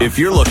If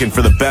you're looking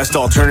for the best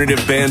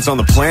alternative bands on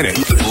the planet,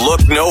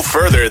 look no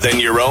further than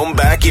your own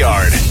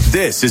backyard.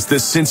 This is the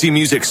Cincy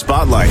Music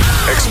Spotlight,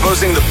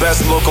 exposing the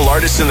best local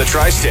artists in the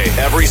tri-state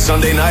every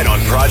Sunday night on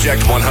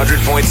Project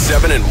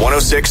 100.7 and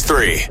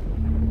 106.3.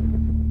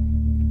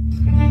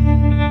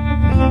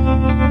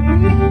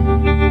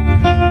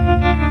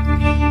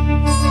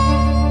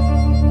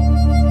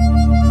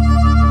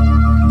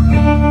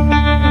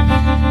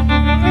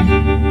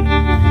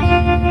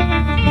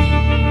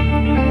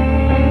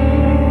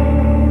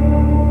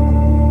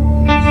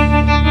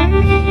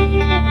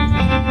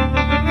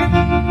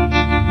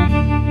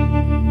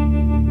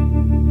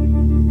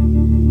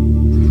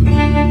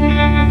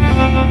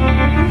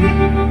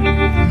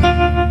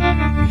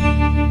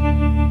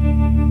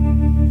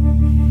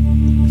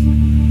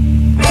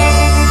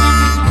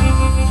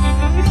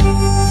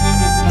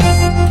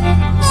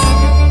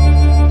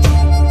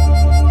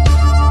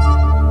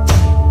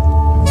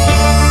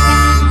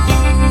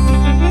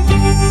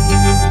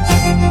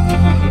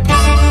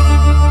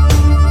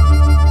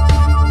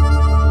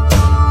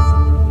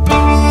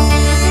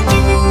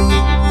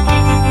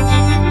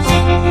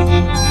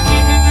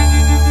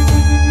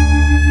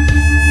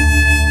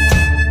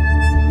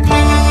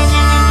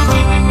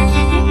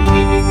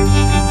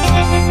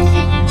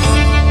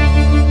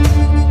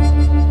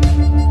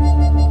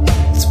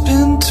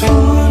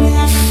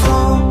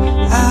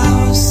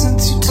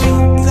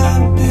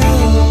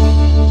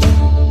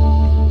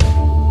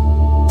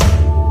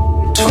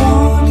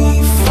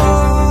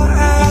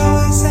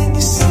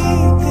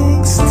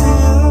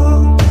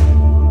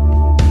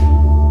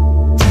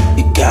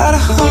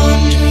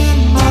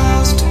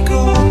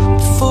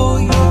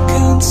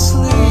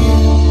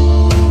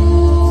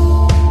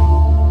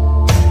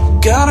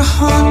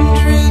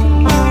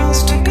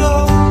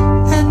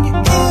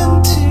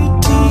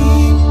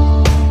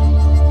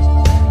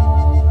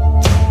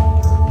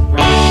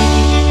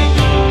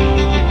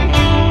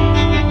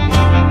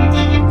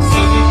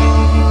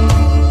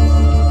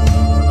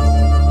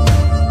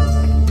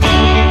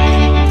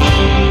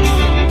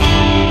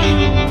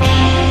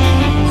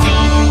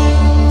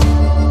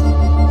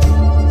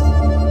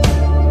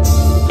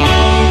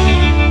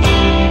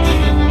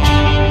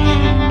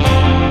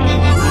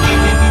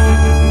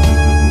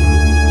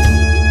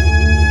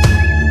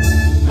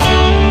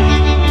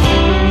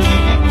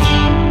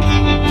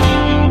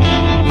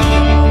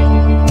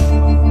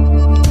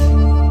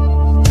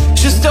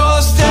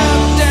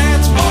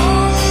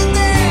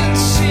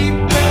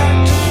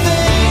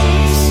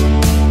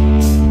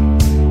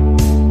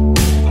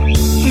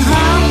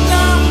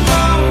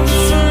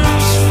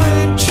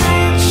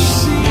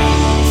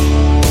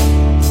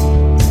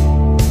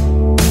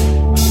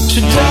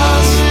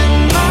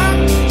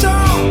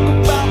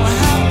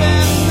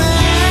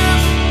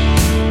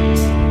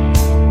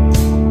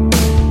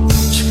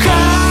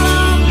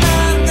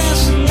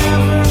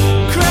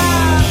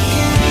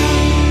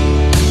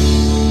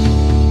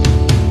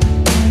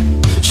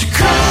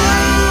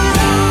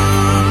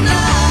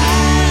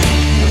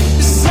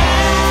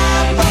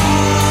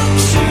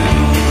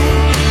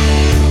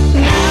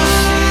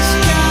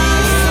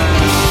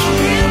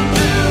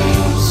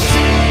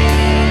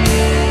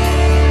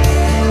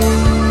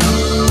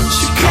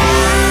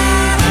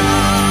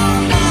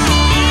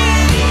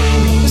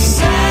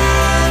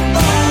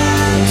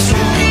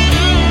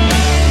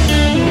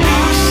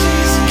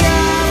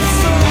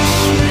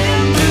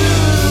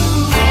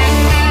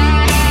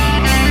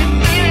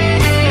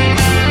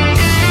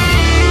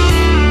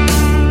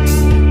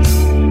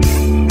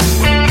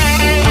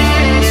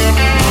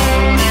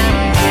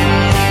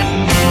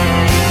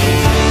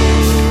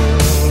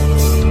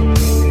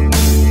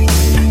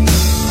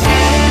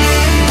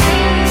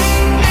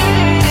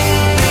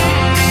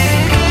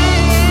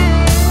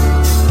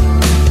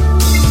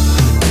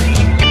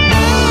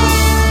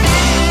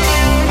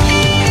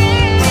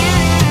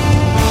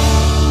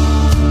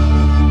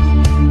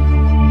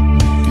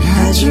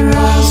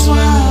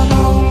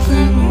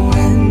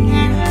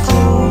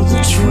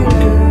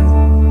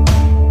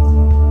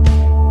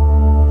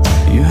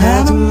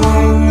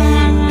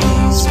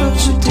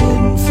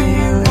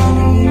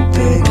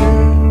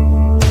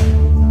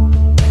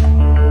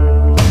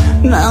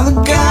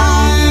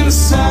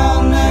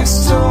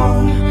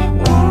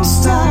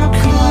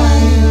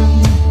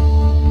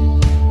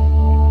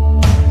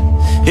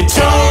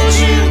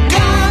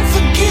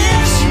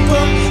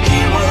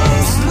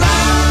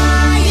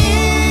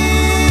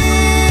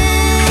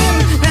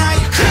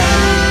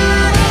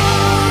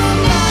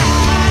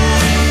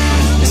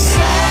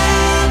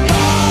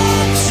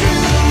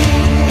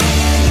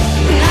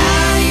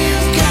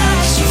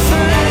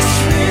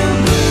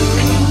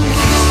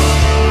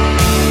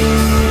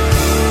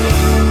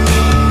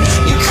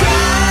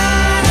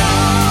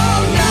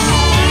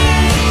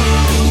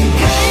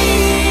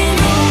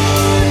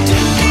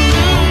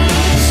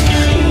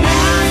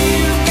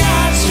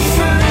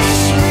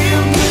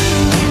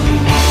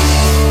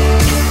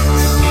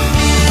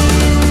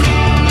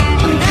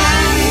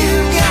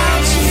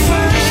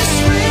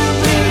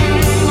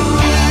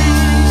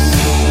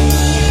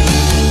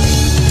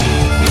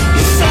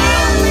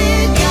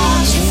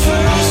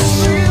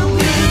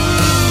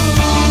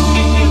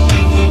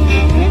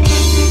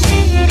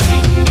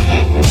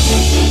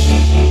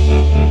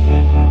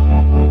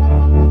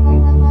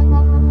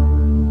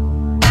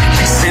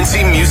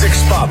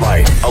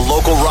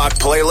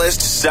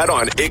 playlist set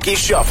on Icky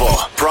Shuffle.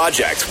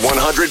 Project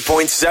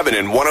 100.7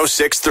 and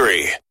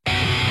 106.3.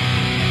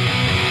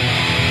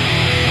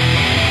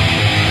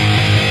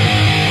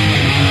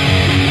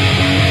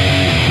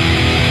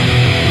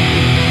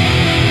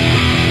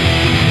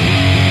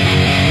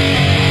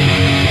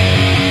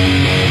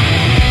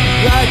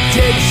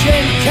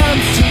 Addiction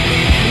comes to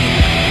me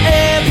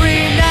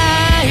every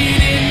night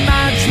in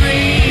my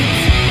dreams.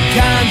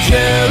 Conjure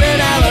an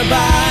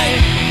alibi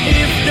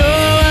if no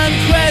one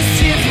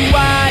questions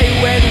why.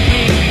 When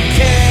we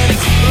can't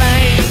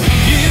explain,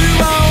 you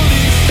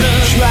only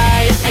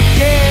try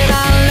again. I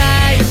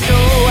lie, no,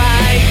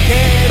 I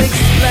can't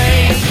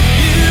explain.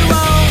 You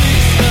only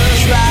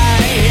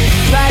try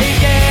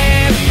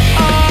again.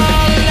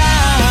 All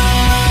lies.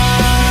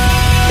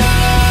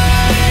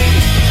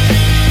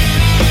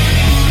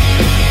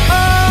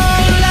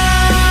 All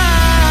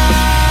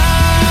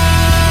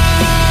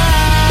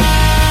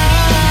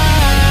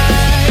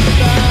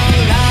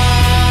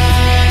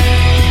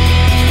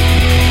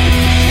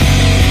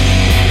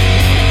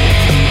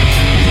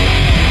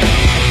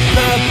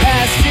the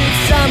past, it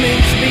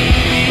summons me.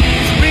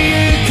 These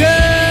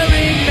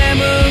reoccurring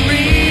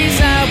memories,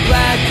 how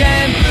black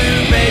and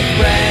blue make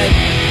red,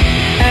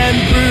 and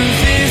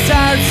bruises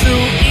are so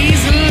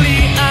easily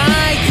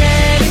I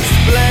can't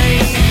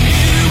explain.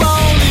 You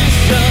only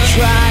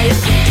try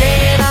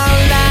again. Our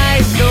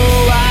life, no,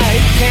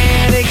 I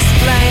can't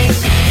explain.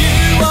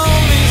 You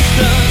only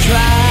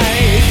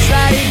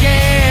try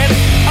again.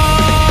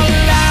 All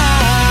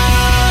lies.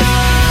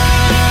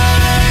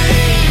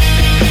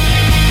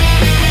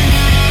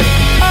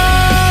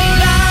 All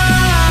lies.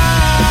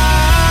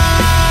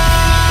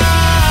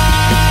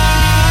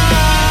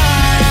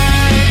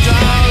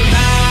 All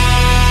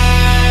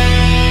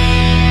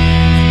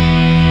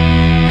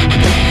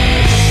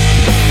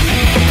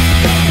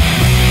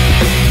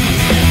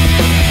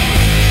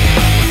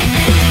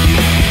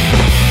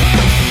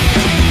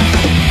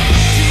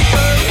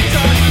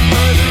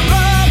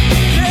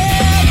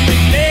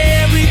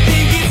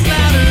everything gets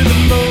louder the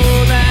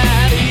more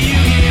that you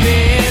give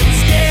in.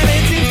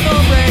 Skeletons for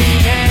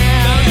breaking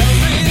down.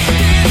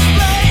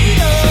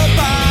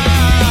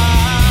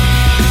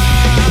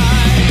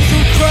 So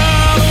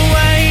crawl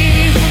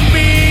away from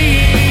me,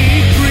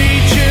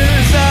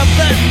 creatures of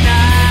the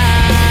night.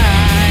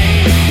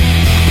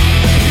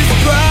 Just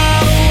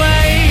crawl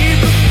away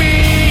from me,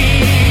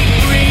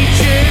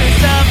 creatures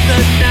of the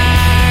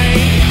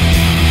night.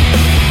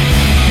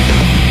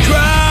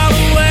 Crawl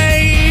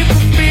away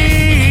from me,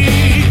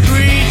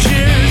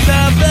 creatures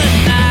of the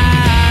night.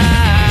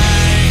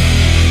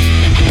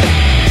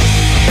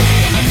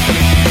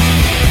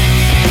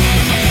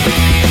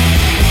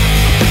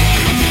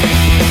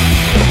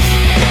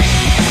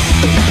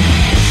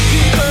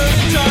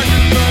 Further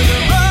darker,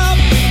 further up,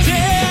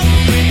 down.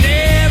 When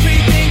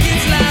everything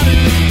gets louder,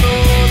 the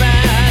more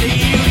that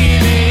you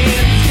give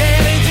in.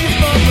 Skeletons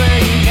for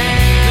breaking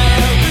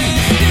down.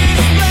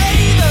 Display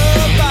the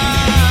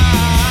vibe.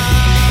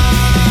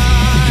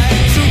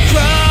 So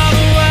crawl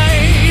away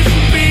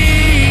from me,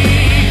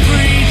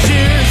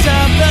 creatures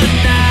of the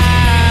night.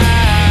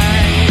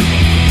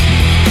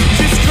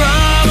 Just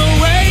crawl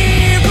away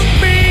from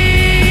me,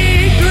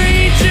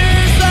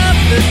 creatures of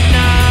the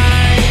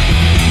night.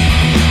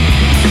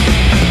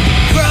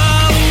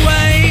 Crawl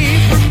away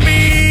from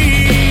me,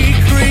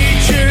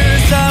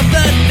 creatures of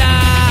the night.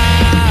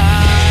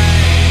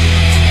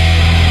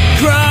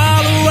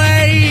 Crawl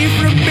away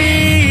from me,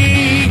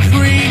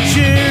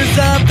 creatures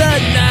of the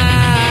night.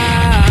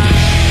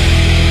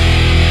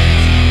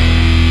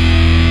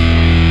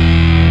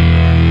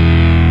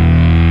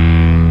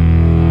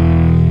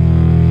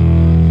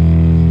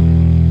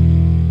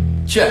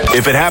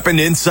 If it happened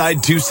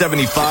inside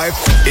 275,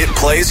 it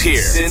plays here.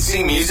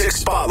 Cincy Music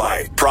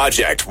Spotlight.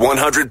 Project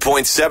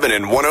 100.7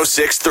 and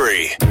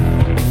 106.3.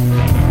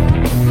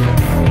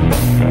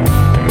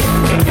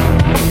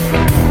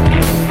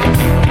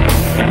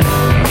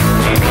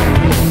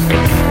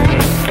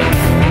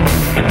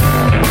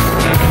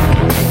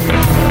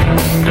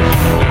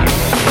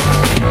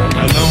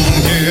 Alone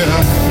here,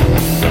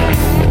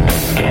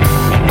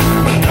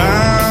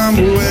 I'm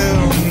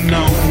well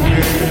known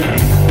here.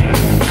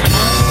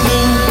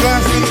 Blue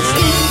glasses,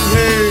 blue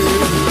hair,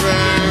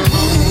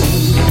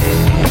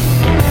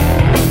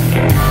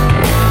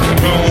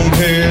 grown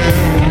hair.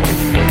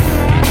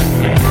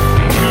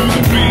 Through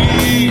the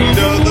breed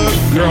of the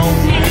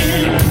grown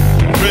hair,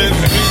 red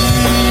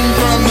beam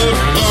from the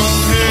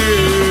bone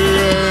hair.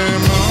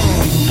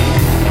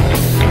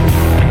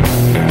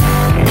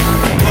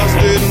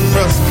 Busted and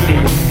rusted,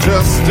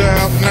 just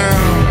out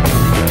now,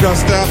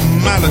 just out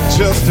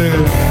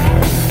maladjusted.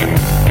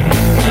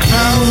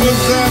 How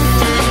was I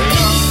to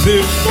lost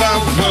if I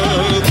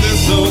were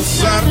this old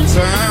side of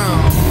town?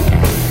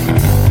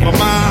 But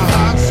my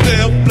heart's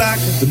still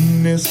blacker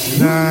than this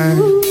night.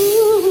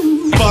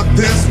 Fuck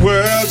this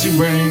world,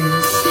 you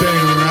ain't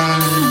staying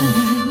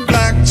right.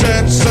 Black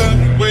church, son,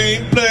 you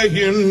ain't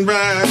playing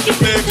right. You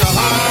make a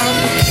hard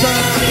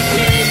time to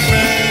keep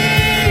me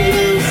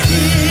to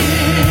see.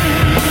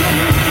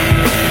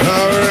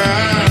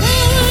 Alright.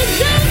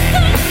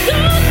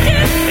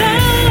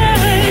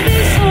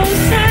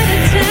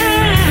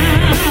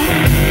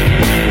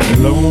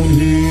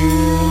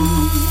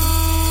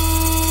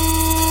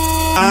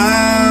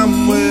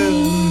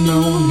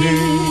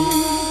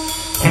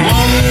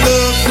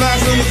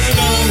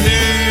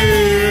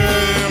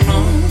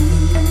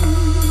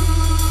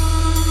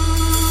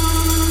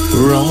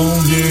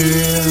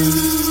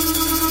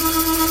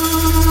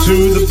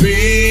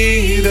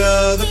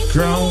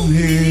 chrome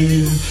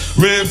here.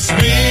 Rips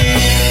me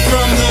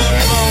from the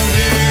bone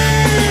here.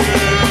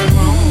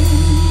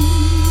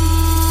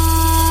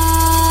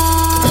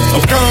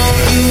 I've come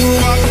to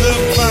walk the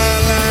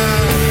fine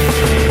line.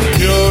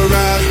 Your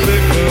eyes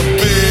pick up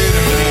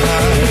better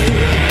than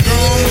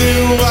come to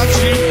watch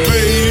you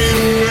fade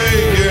away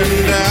and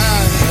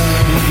die.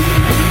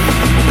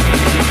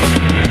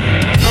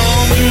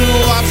 Come to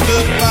watch the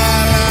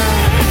fine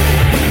line.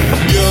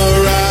 Your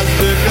eyes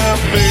pick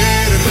up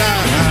better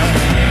than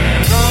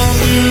come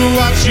to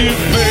watch you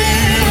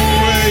fade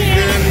away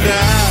and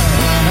die.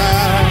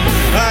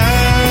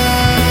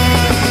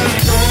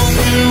 Come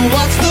to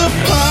watch the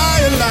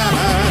fire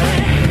line.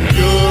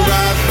 Your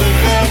eyes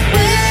pick up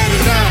better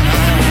than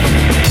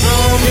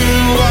come to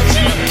watch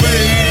you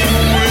fade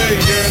away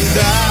and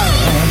die.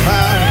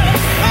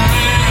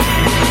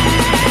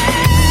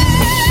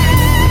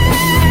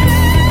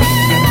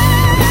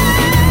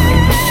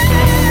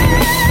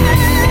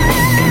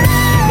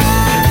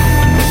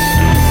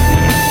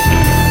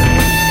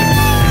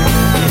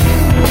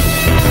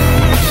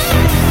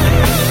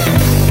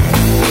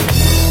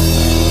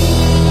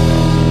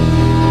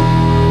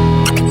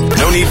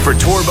 Need for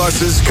tour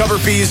buses, cover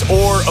fees,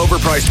 or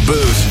overpriced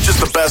booze. Just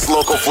the best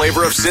local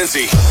flavor of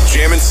Cincy.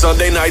 Jamming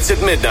Sunday nights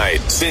at midnight.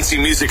 Cincy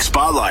Music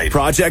Spotlight.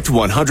 Project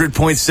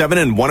 100.7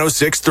 and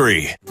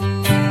 106.3.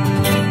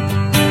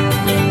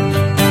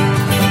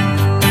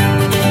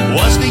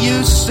 What's the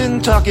use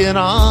in talking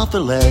off the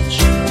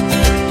ledge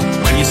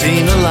when you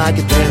seem to like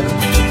it there?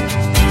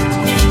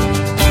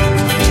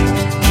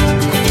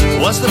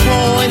 What's the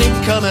point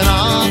in coming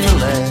off the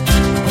ledge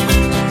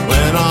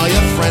when all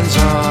your friends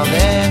are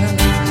there?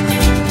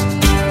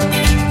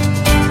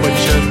 Put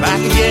your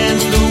back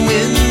against the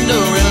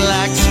window,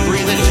 relax,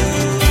 breathe it in.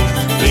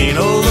 Lean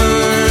over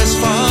as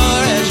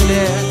far as you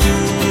dare.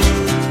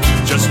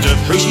 Just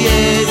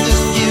appreciate this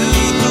view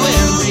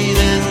and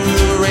breathe in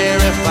the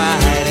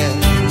rarefied air.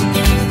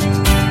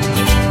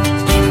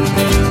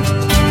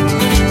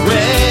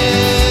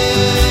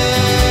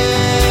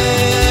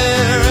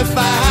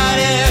 Rarefied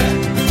air.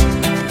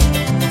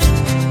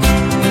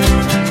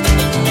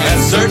 At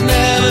certain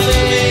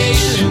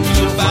elevations,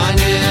 you'll find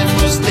it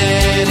most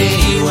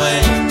anywhere.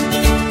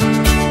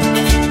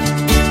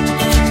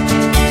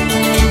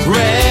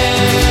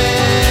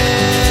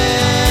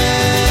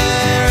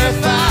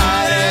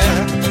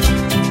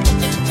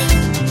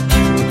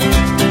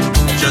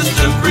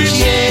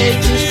 Appreciate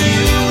this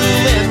view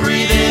and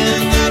breathe in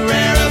the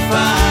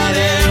rarefied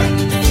air.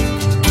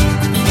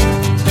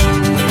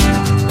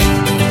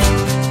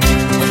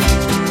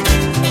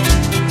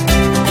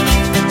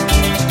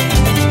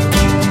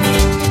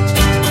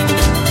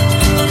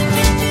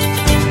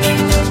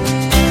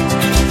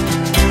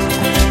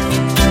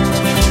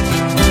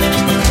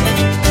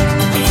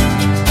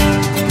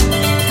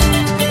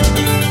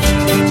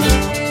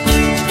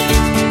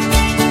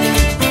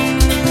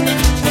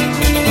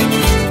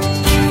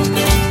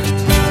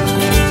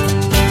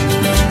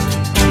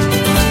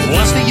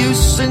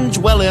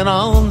 Dwelling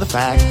on the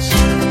facts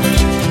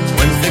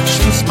when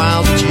fiction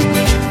smiles at you.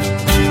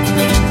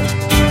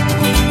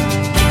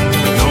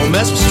 Don't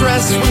mess with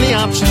stress when the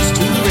option's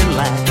to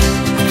relax.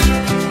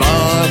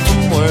 Far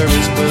from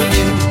worries will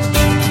you.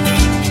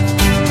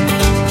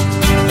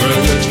 Throw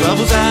your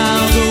troubles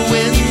out the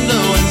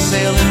window and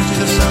sail into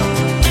the sun.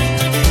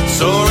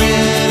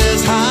 Soaring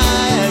as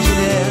high as you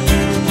dare.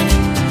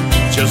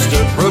 Just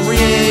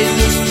appropriate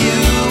this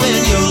view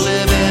and you'll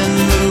live in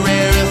the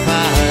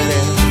rarefied air.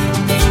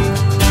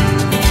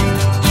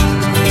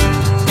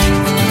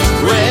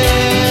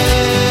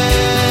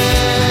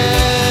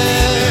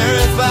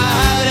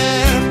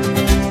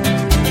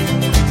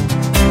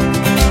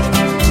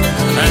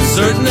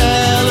 Certain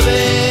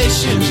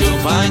elevations, you'll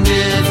find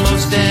it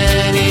most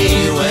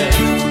anywhere.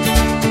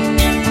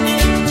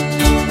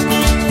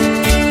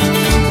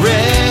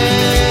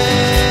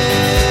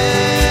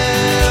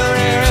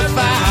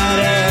 Rarefied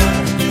air.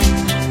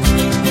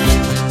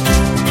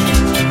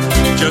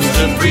 Just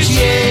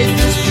appreciate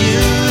this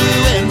view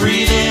and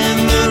breathe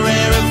in the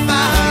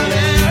rarefied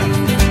air.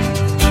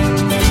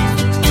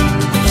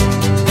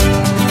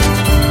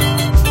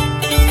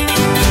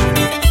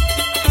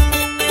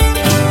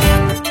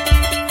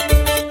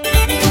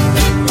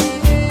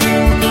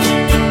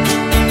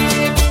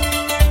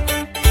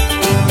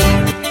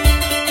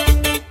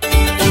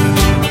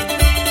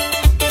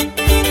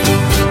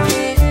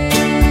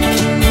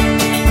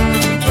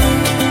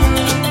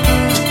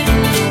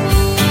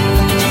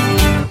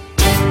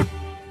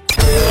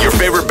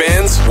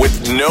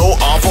 With no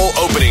awful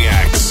opening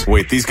acts.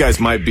 Wait, these guys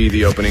might be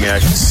the opening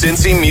act.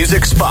 Cincy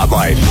Music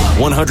Spotlight,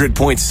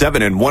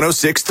 100.7 and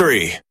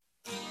 106.3.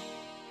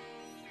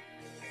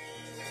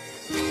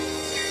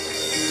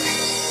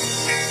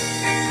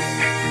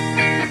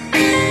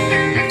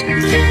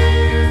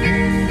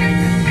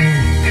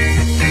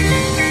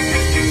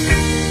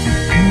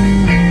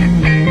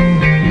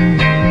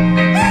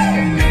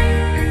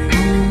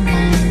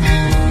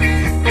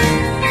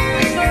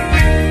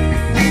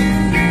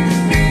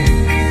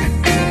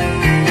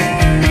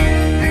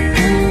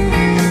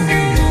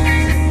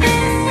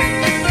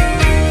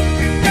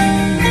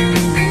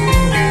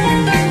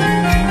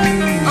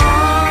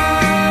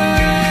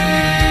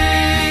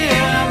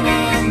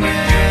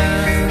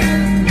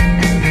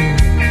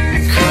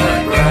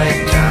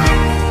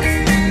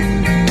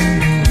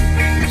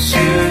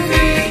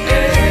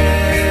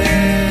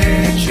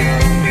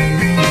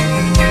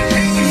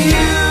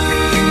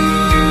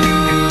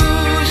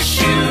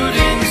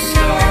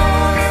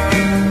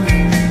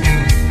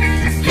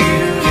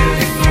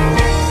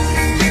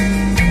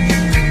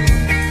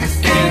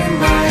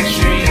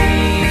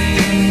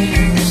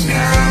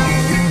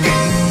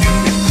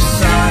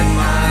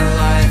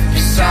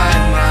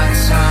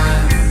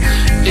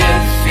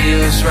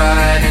 feels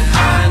right, and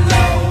I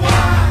know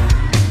why.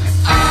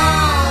 I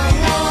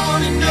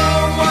wanna know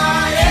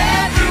why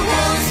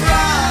everyone's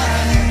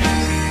right,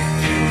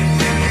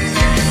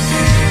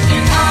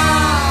 and I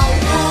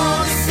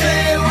wanna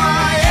say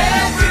why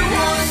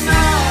everyone's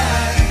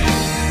right.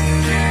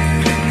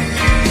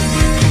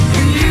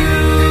 When you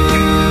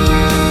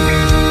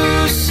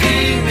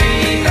see me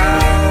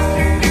out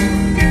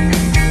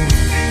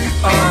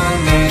on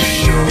the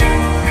shore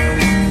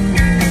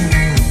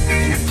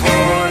in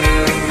Puerto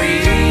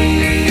Rico,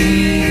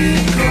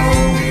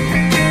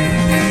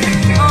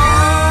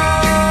 I'll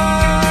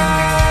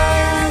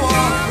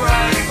walk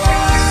right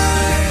by,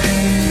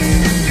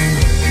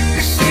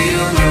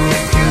 steal no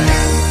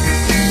glance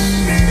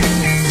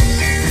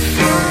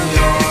from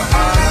your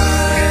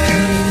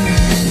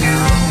eyes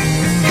now.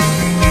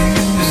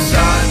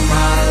 Beside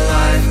my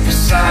life,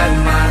 beside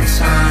my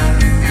time,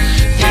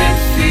 it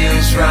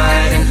feels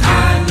right, and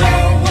I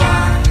know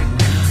why.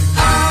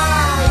 I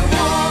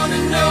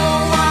wanna know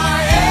why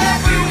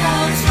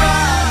everyone's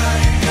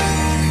right,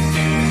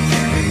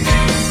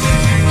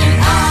 and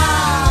I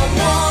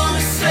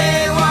wanna say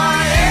why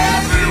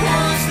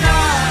everyone's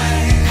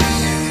nice.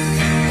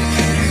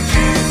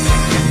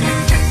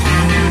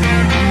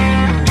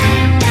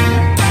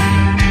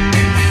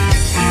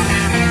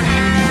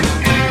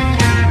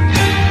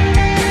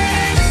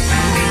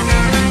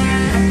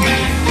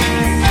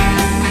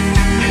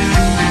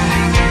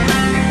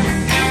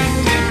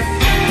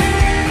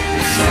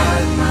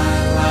 Beside my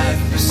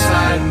life,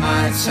 beside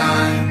my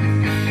time,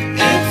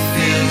 it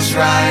feels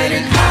right,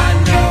 and I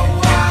know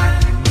why.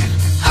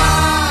 I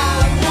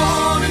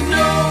wanna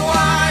know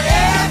why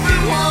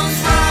everyone's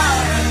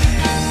right,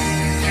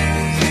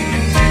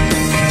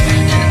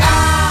 and I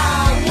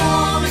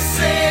wanna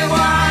say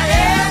why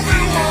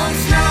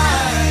everyone's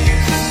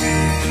nice,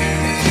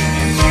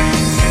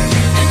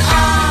 and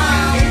I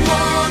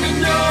wanna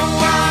know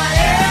why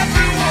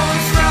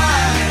everyone's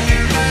right,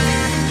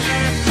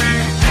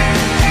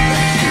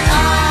 and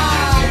I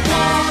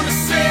wanna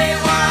say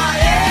why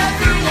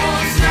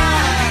everyone's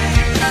nice.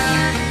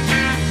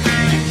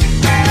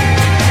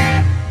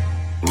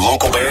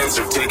 Local bands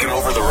have taken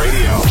over the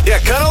radio. Yeah,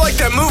 kind of like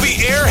that movie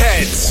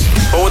Airheads,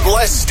 but with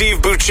less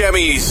Steve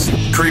Buscemi's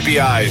creepy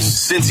eyes.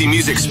 Cincy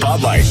Music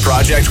Spotlight,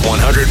 Project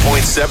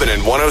 100.7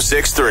 and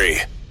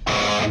 106.3.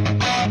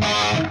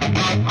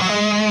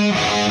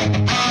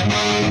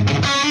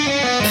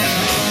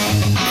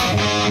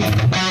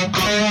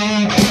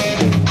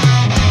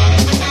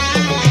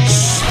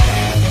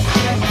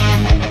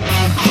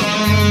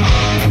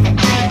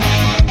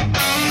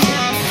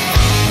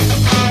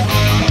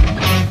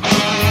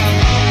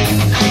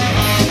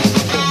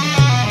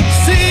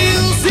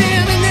 Seals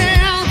in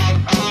and out,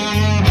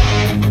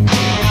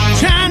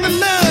 trying to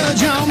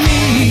merge on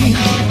me.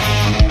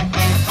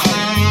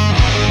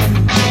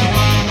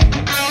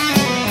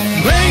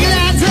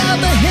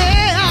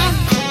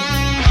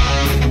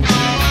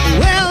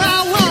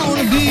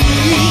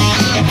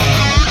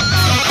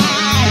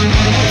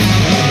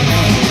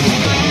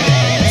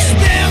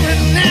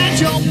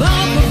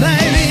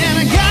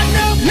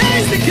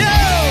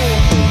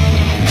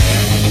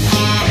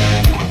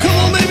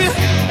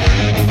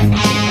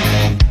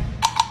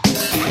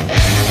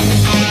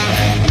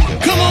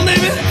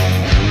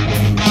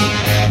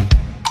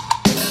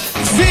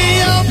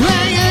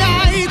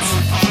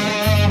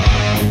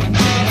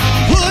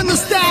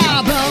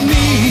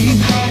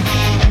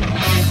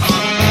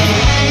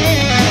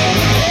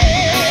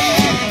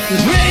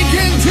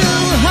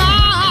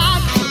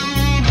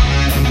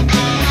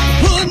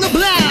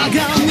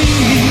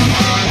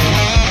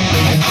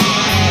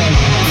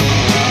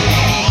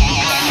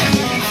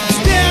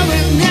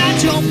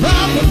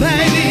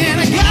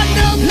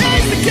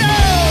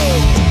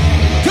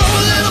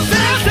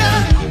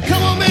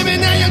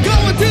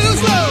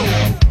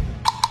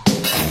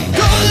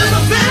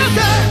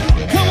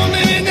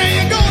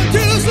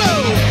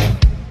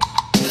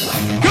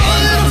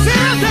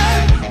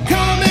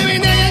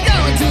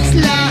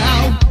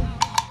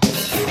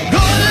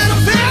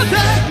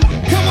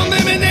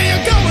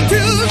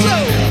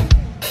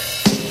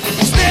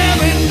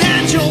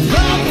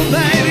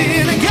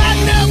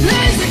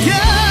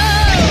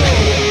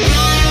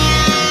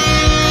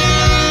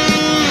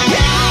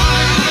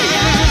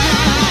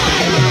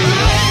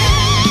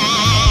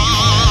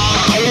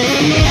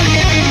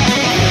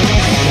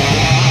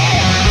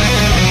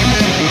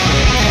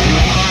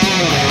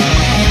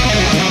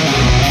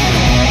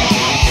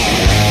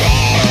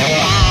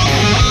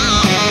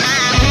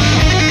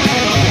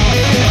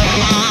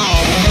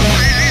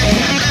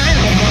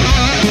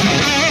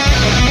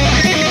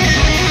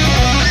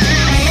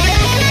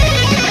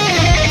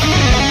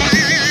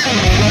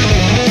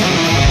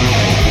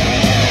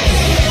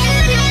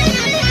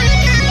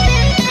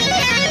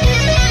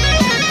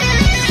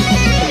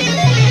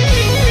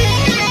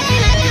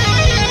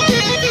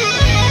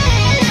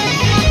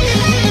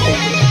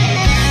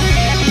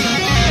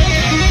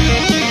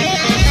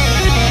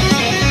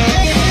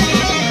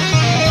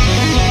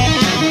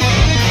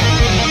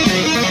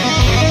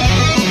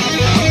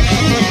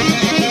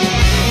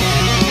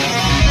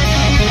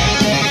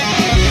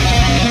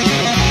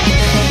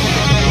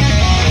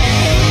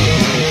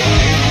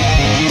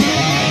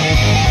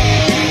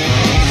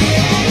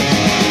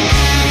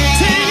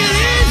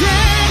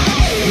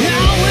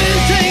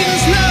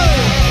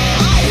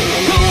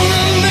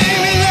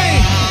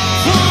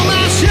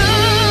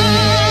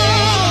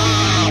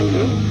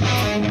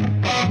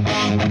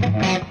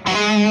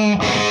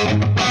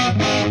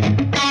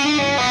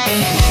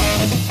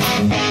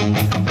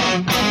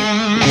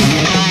 Been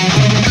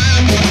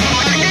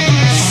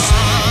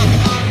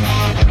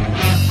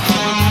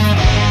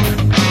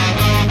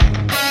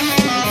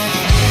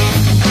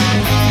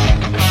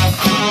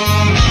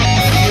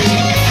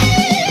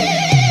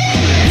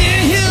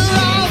here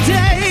all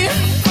day,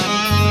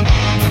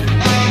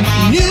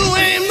 you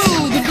ain't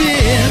moved a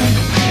bit.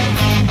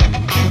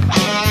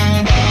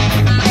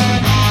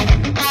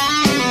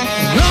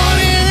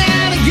 Running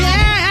out of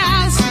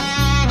gas,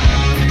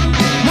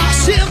 my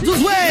shift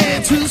was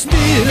way too stiff.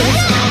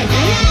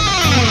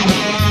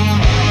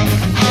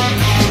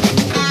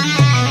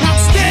 I'm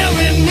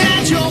staring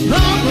at your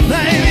bumper,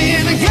 baby,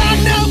 and I got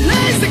no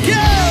place to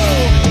go.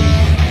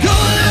 Go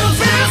a little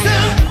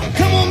faster,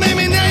 come on,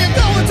 baby, now you're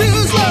going too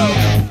slow.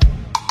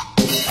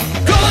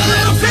 Go a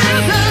little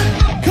faster,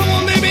 come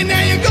on, baby,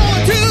 now you're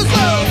going too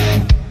slow.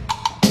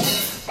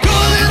 Go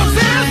a little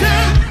faster,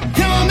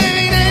 come on,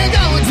 baby, now you're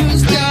going too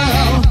slow.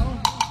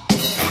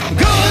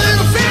 Go a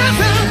little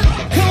faster,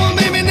 come on,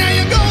 baby, now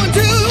you're going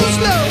too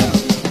slow.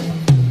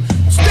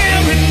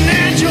 Staring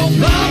at your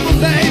bumper,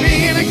 baby,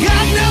 and I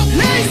got no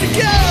place to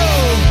go.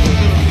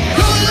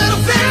 Go a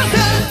little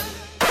faster.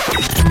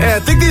 Hey, I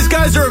think these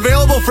guys are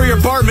available for your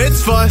bar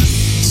mitzvah.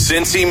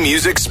 Cincy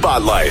Music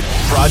Spotlight.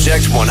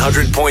 Project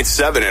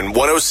 100.7 and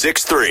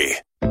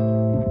 106.3.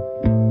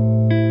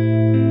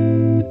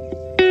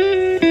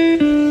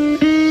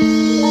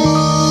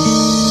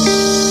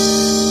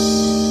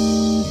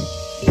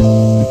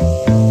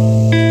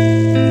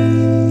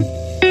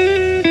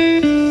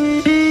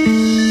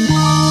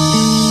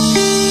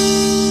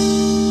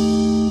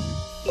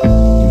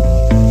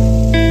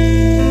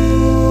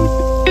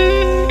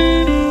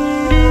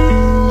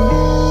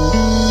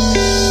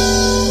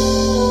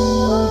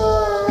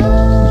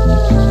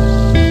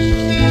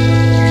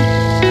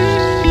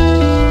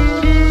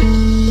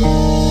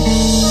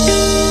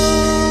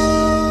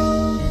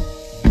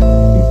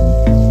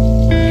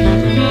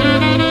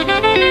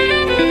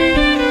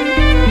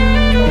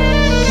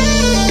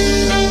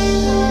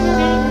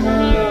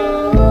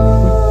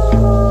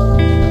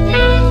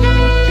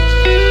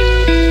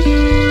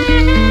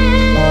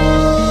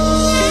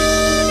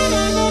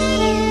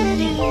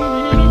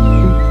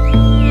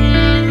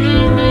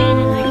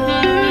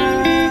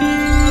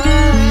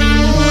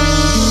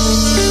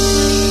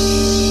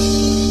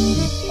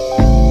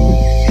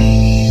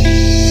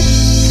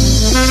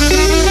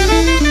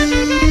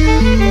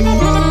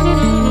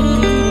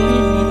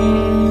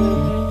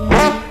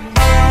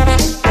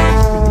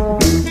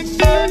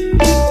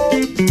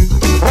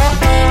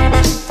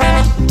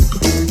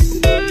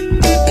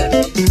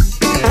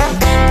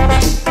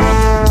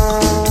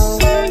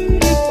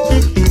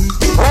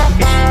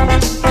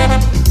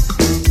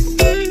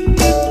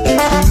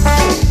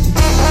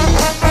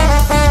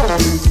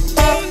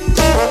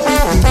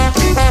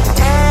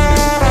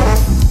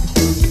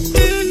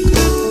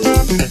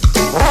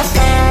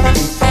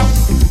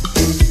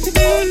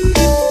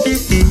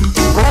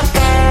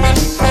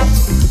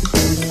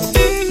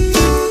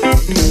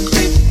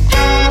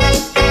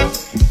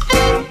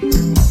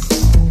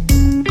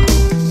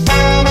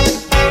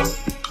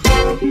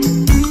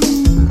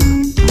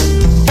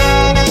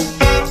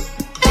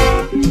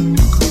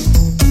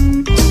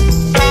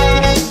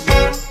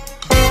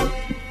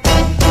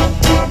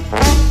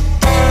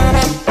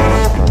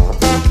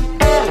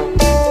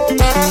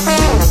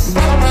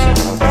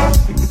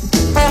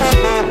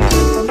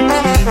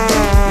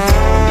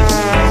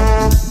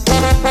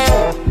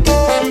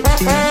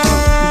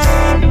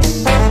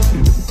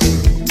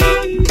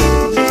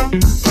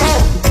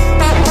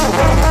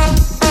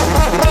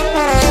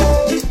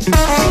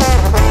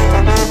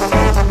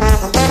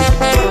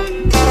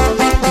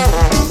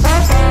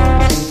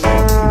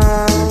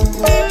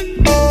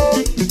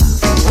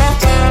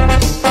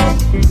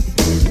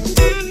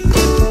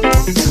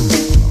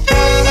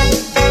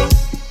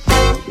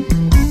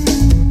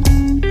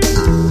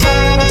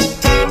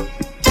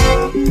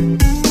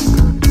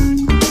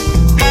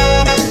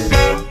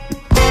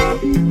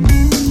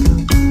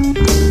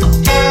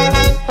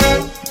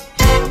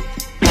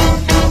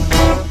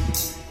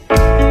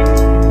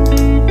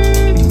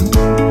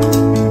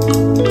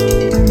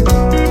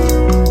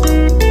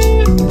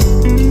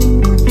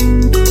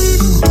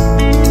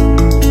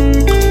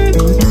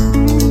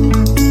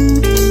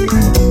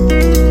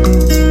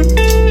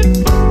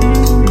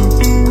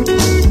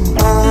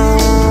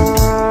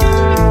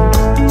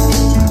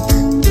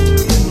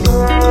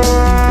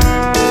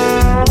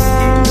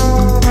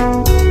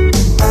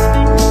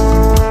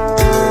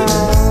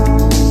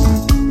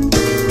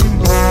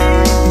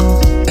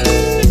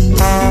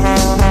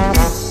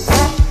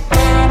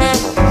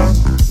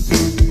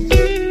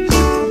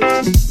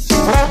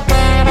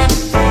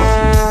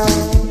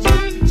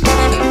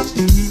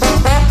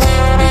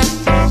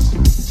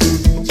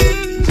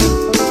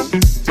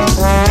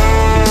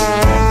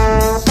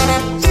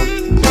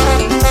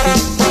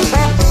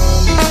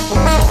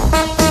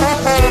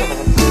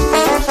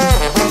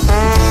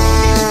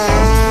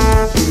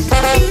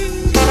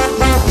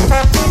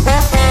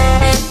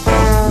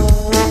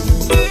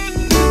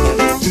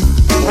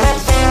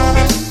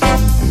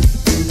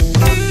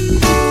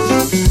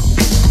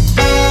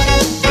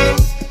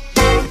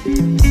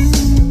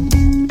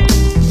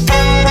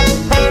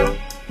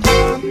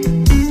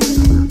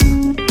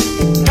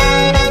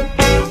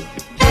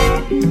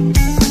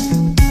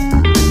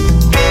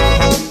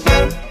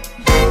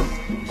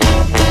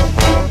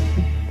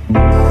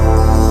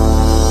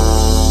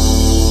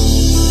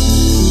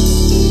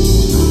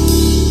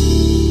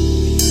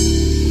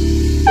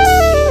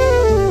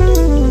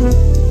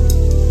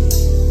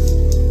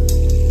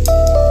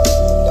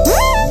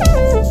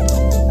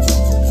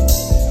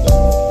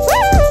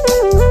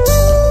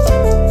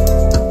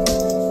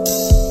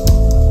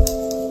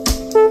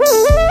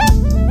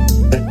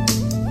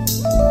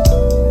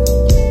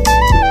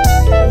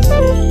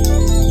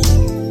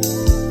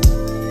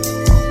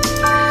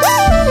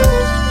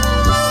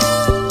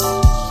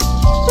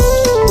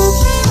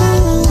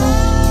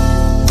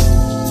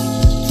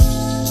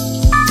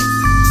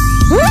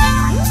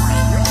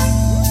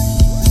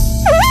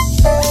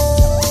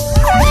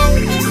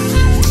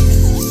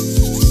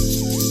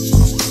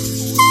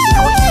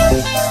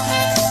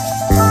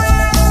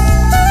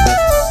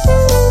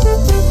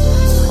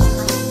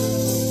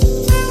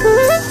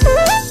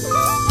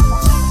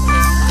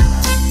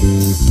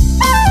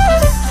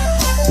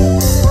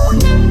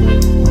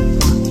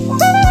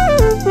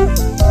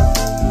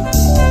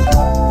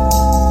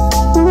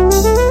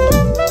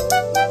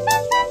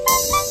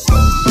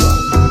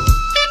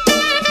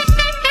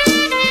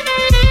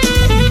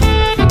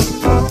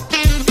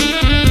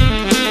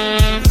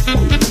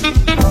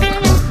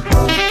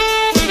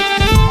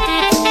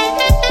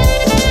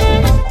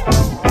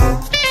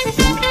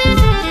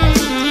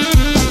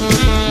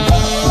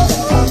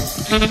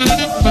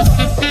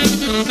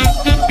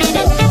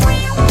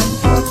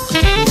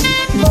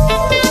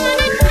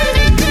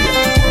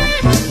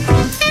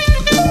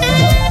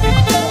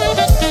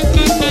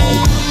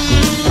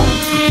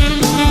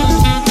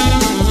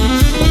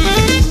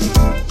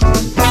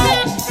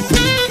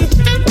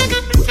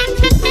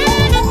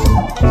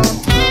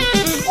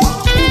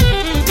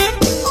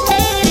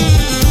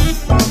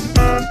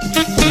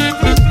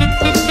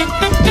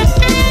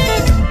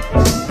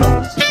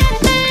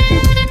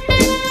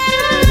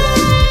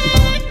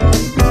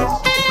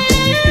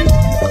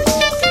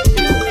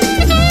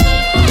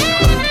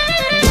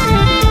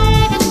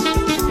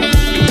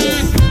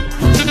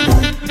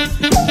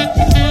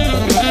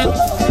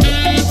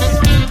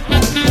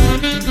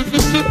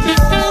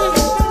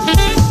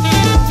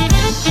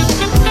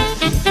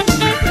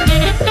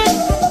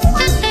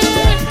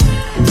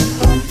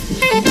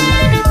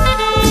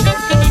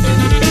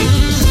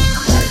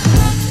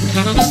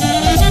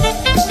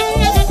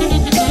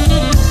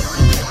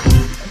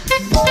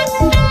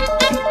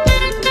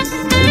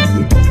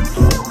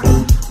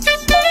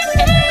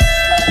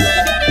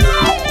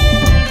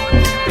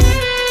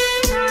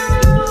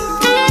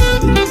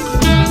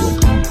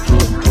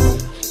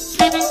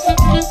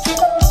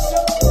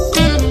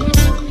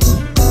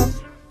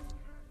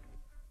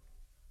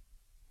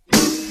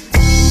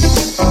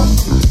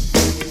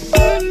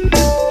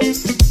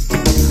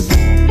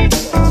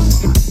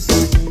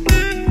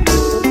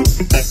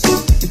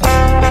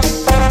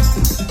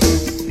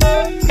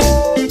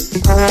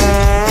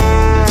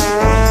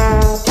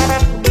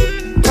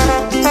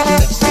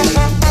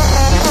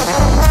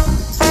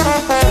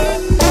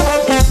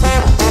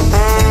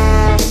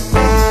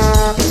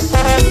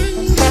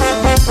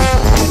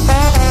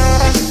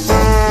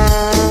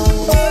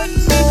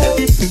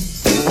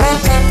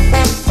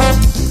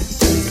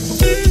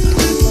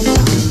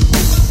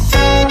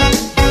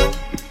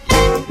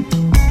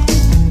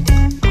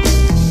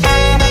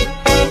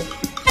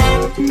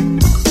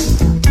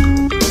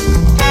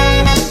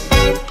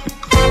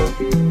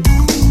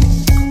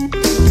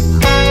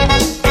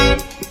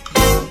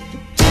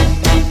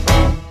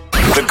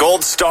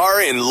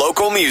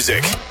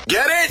 music.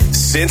 Get it?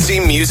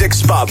 Cincy Music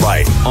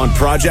Spotlight on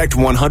Project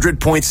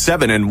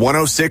 100.7 and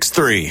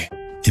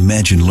 106.3.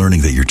 Imagine learning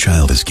that your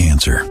child has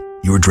cancer.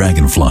 Your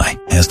dragonfly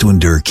has to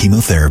endure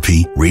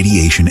chemotherapy,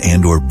 radiation,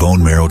 and/or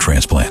bone marrow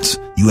transplants.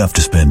 You have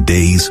to spend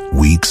days,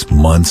 weeks,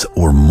 months,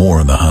 or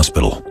more in the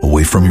hospital,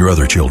 away from your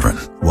other children,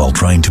 while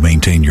trying to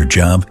maintain your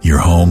job, your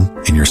home,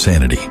 and your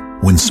sanity.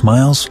 When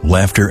smiles,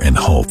 laughter, and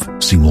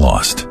hope seem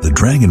lost, the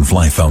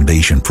Dragonfly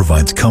Foundation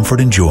provides comfort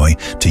and joy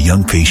to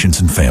young patients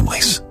and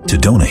families. To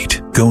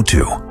donate, go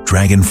to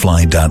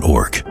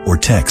dragonfly.org or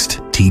text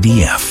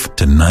TDF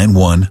to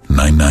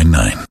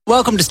 91999.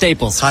 Welcome to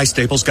Staples. Hi,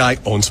 Staples guy.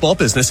 Own small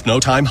business. No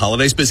time.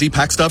 Holidays busy.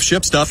 Pack stuff.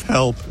 Ship stuff.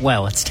 Help.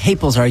 Well, at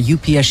Staples, our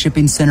UPS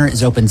shipping center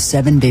is open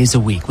 7 days a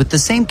week with the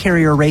same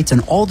carrier rates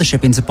and all the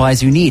shipping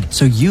supplies you need,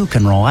 so you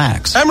can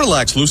relax. I'm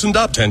relaxed. Loosened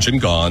up. Tension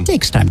gone.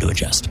 Takes time to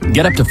adjust.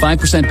 Get up to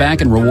 5%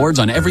 back in rewards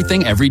on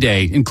everything every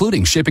day,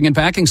 including shipping and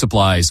packing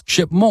supplies.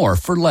 Ship more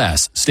for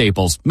less.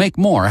 Staples. Make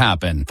more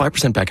happen.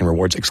 5% back in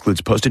rewards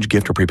excludes postage,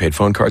 gift, or prepaid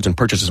phone cards and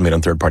purchases made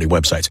on third-party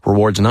websites.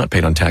 Rewards not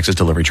paid on taxes,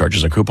 delivery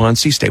charges, or coupons.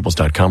 See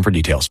staples.com for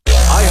details.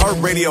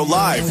 iHeartRadio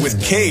Live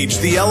with Cage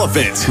the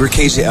Elephant. We're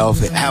Cage the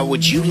Elephant. How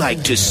would you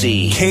like to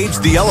see Cage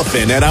the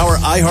Elephant at our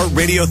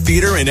iHeartRadio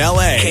Theater in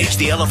L.A. Cage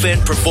the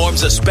Elephant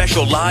performs a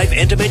special live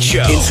intimate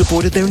show in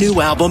support of their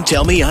new album,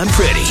 Tell Me I'm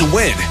Pretty. To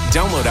win,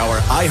 download our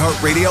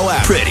iHeartRadio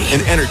app. Pretty.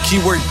 And enter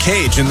keyword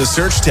Cage in the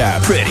search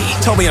tab. Pretty.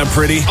 Tell me I'm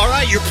pretty. All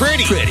right, you're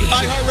pretty. Pretty.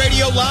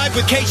 iHeartRadio Live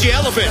with Cage the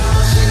Elephant.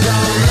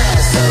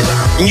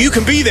 And you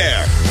can be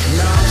there.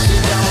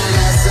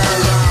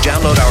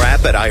 Download our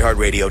app at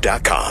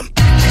iHeartRadio.com.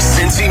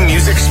 Cincy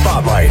Music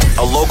Spotlight,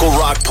 a local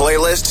rock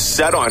playlist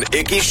set on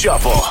Icky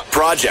Shuffle.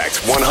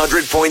 Project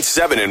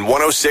 100.7 and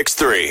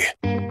 106.3.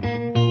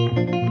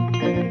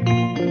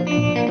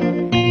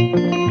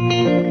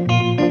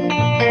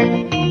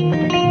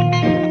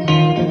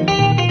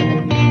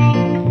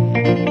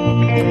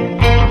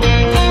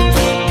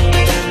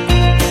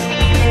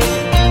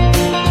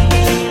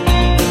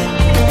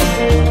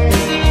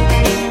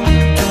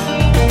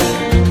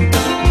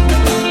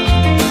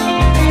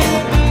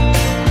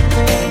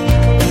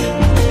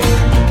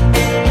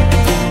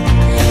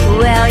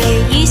 Well,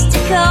 you used to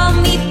call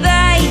me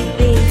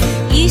baby,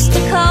 used to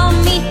call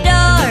me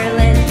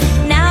darling.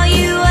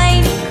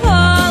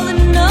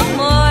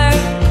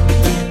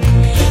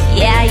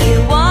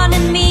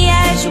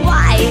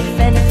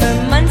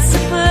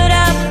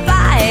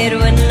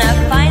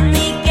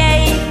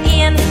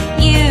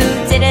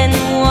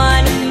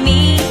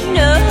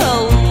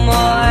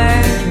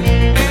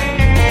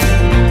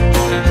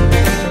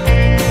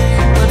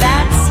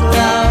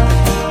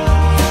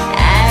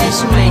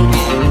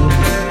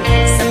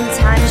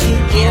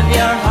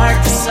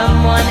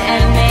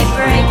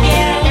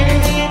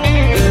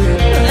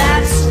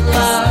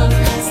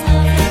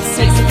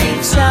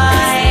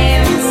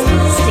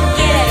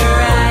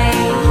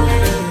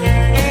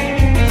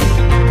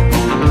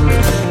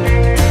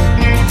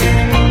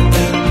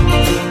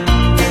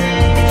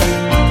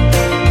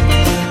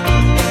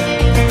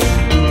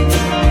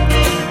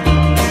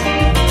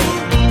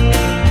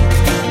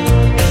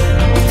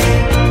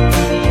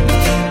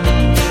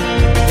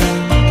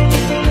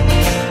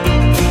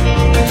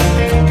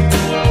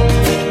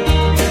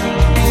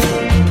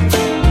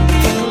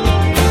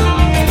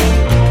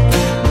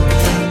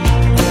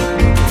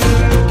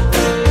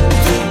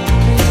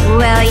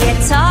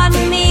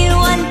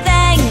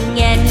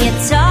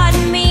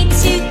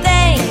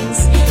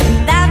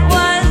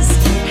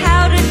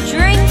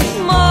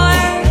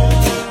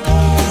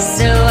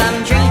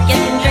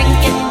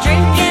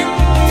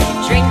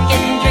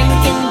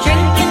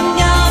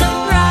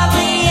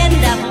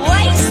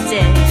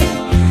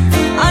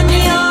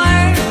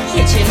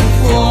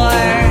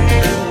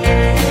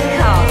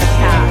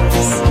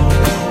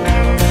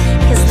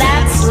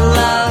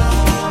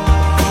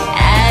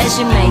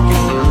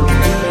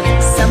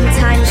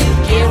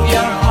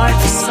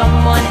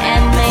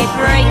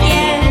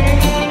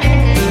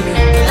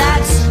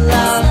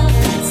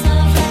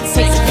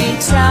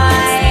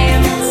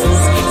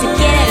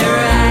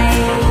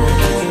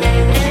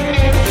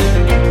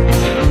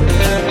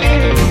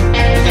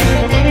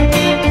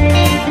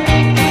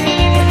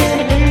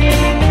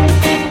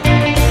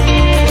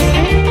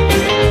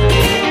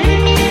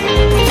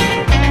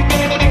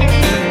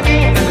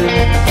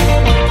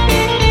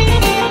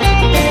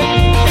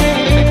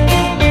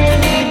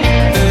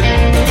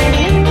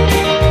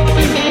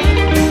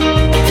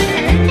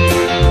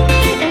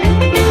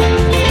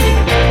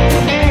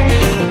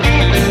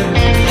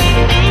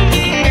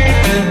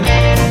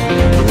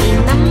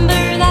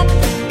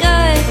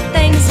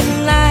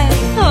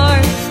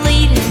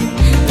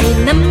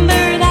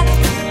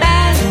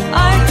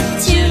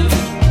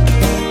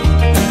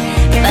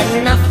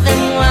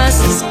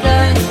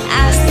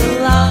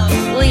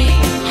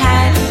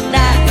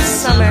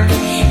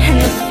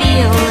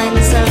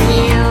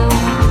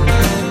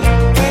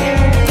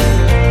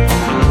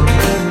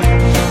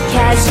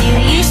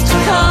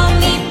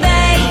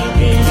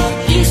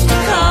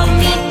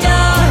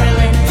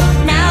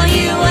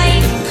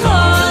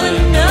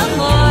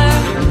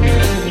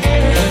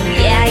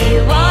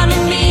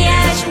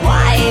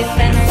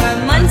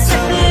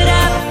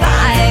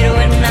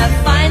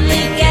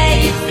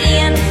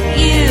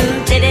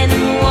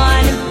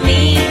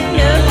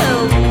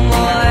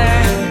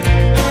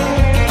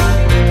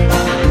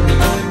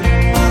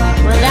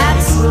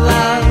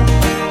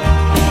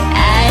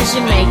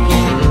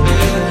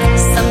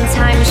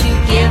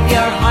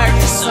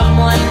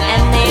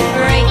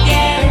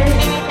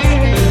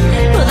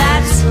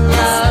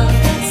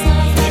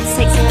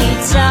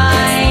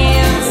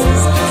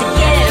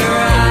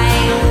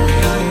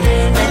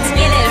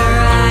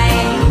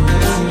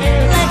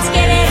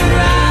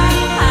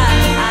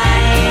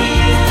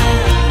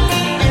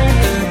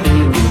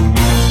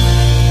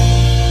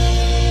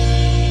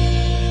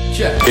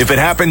 If it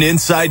happened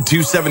inside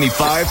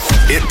 275,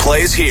 it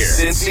plays here.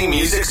 Cincy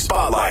Music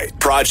Spotlight.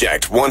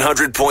 Project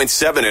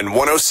 100.7 and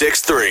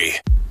 106.3.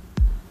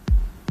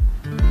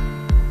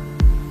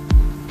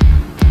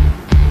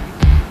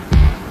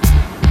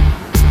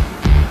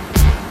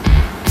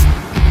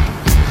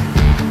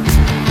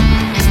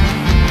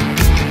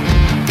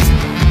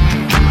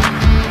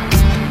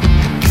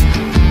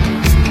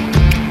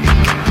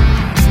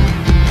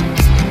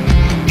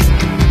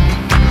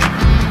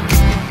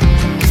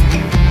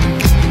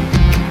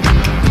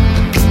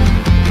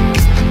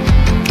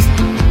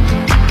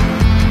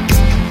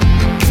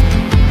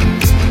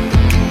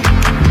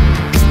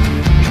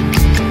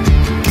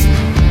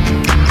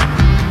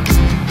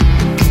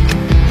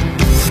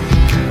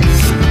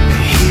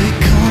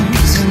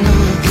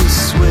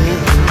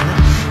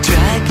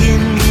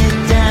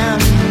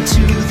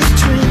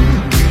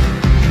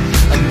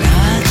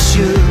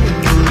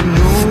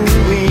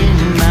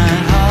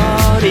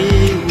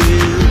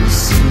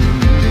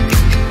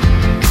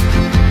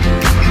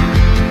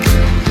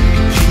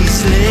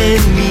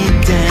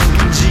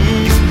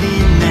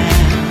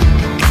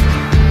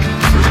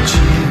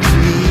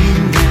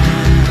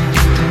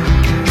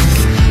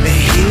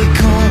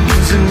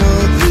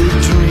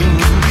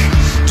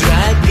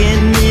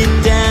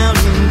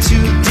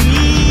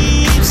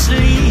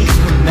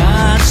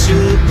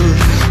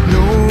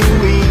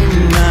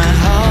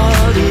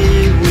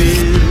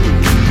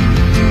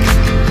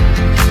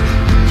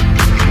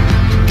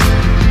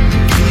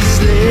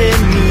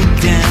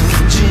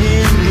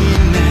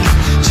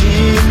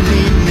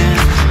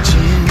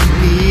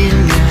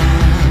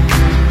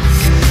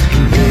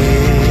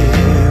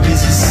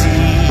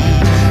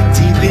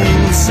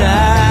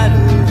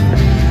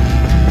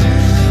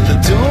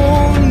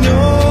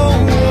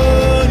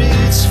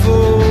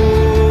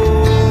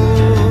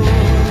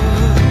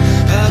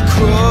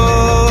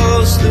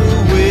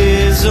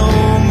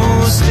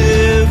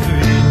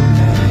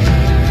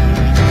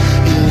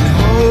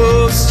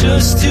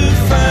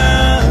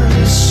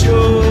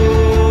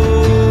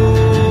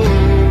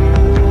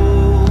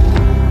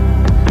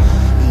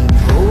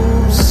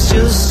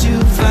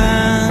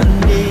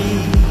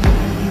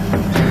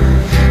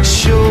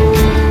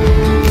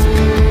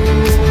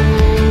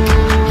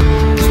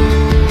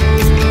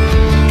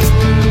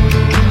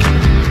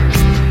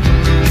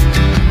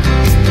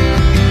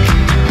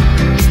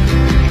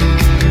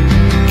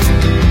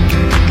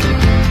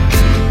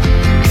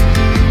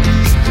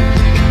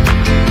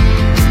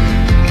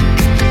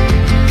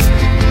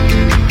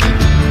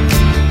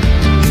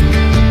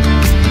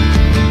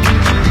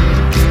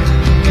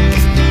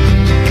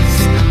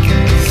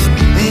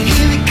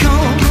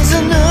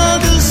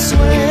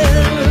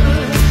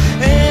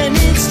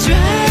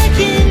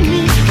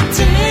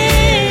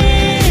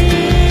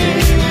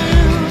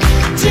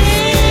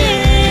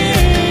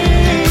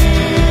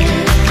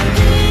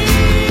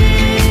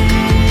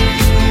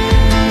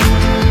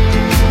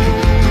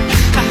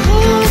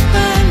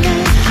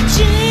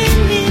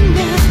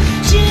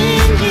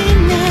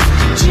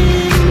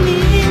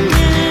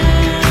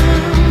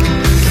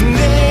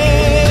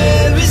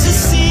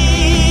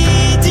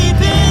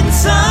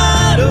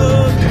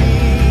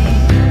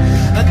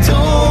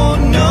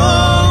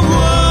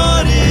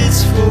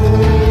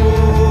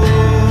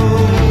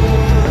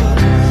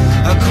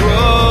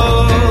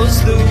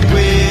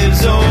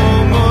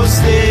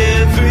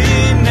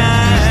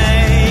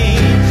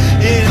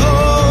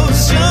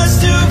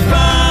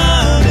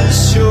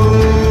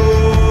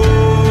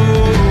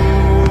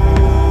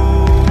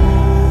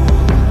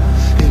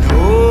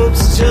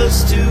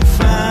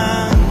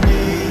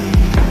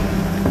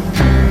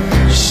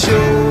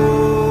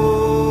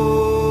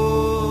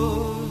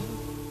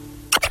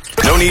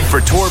 For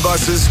tour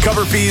buses,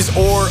 cover fees,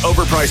 or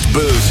overpriced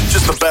booze.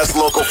 Just the best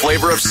local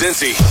flavor of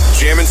Cincy.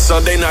 Jamming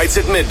Sunday nights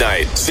at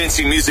midnight.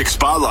 Cincy Music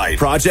Spotlight.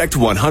 Project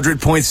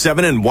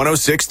 100.7 and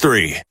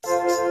 106.3.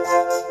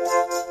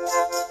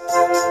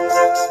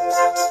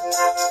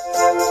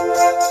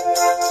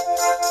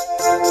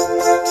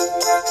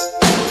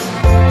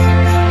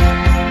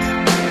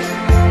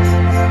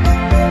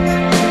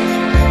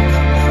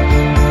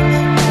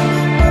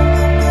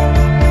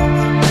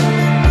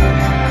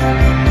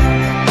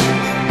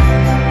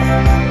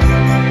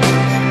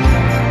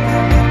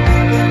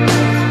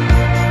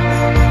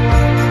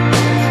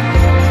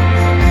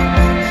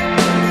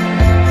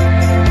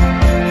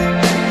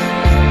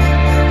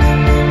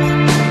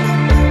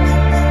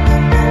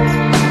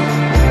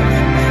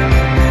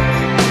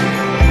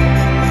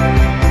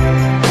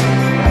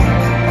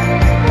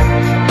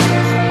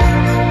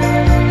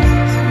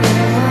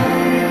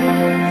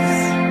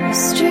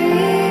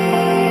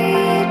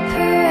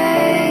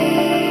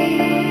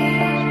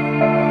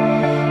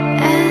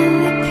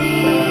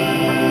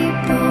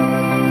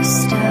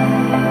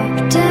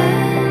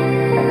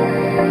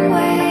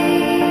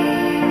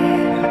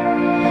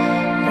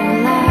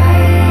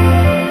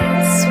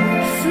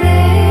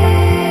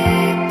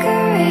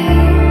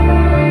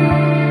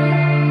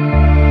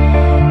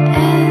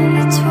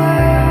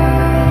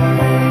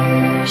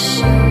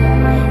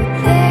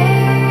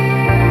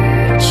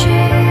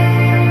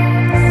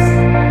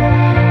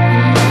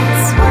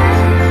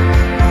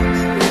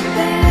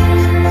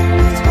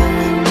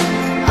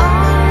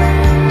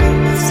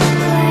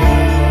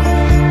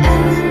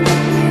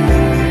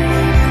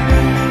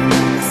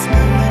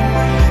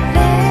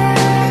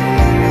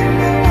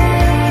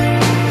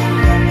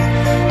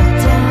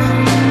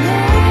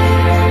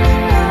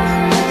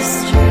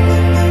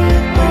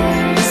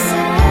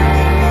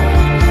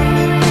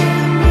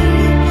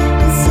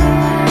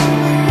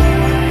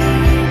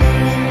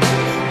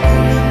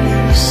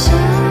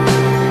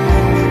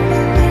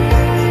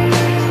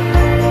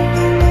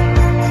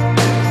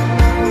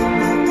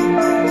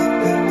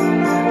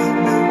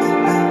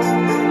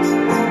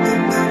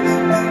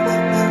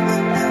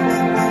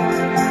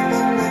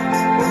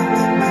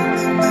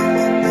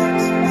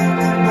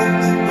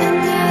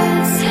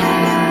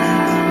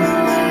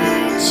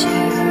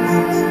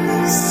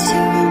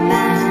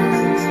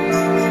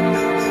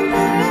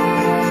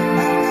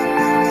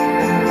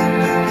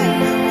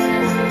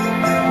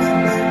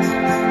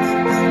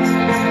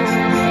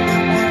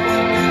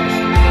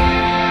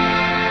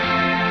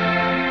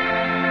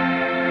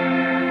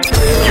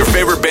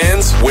 favorite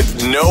bands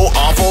with no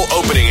awful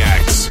opening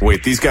acts.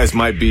 Wait, these guys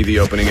might be the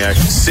opening act.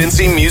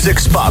 Cincy Music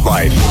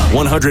Spotlight,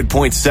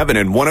 100.7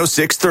 and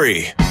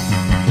 106.3.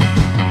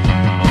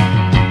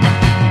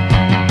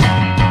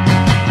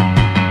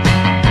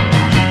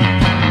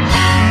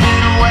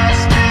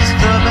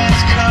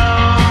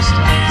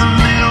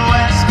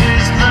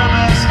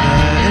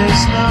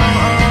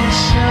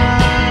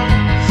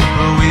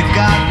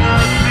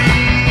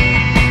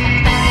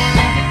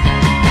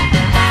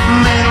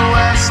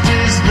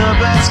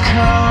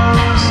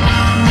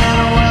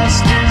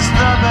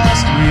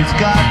 We've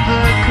got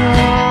the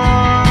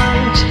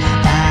gorge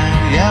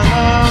and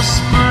Yellow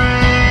Springs.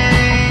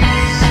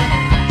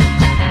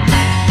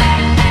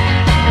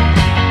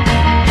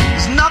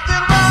 There's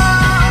nothing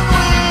wrong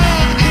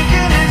with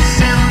kicking it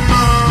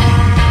simple.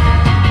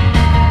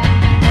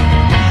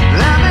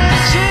 Lemon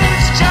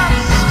cheese,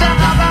 just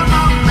another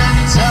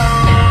memento.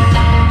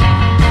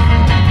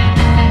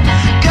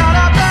 Got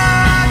our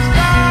bags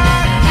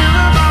back, fill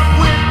 'em up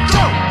with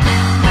dope.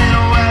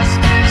 Middle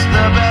West is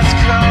the best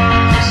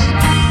coast.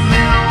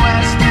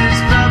 West is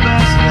the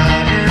best,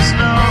 there is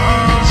no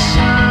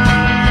ocean,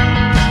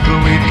 but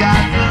we've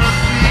got the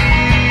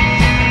beach.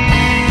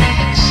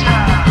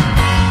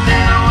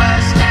 Middle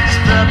West is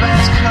the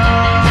best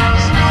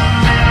coast.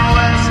 Middle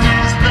West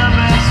is the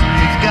best,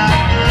 we've got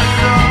the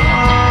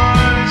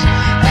gorge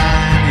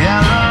and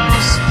Yellow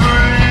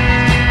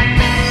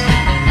Springs.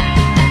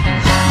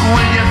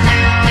 When you're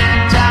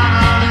feeling down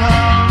on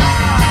home,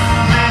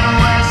 Middle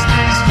West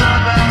is the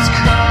best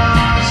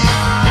coast.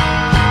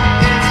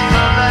 It's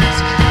the best.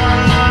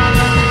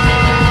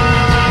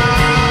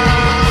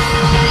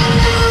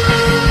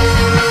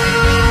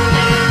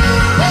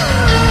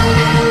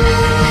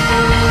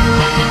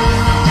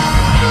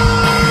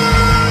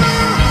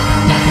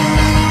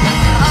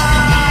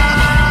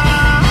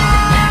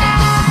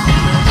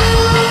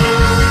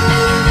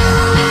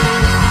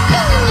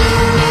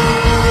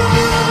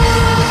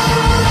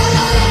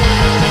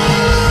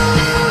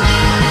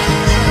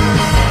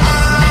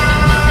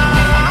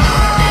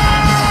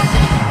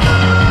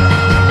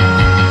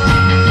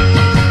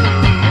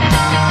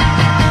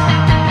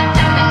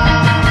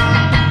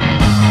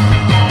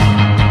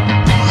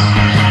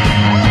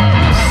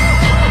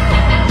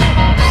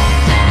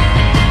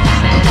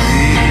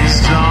 Please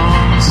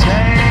don't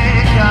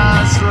take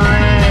us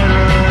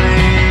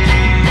literally.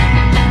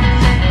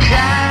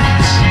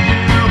 Can't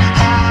you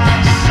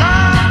have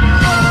some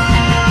fun?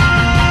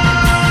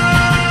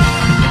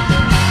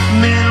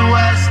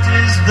 Midwest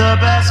is the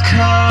best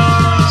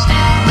coast.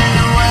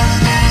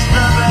 Midwest is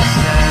the best.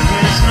 There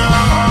is no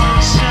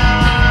ocean.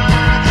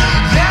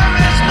 There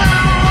is no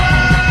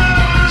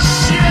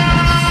ocean.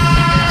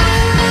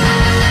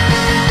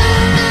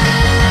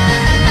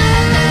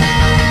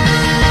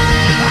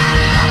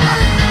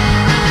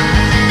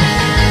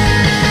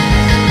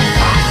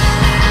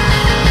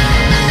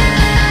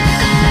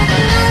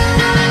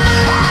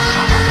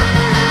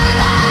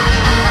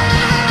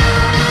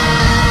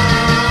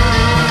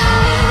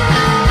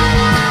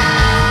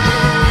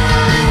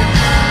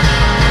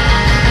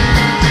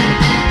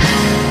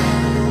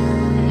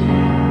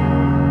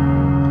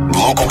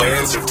 Local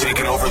bands have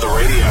taken over the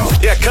radio.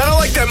 Yeah, kind of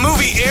like that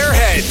movie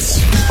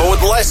Airheads, but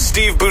with less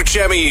Steve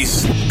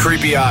Buscemi's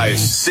creepy eyes.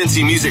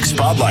 Cincy Music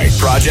Spotlight,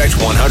 Project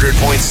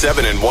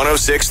 100.7 and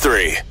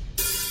 106.3.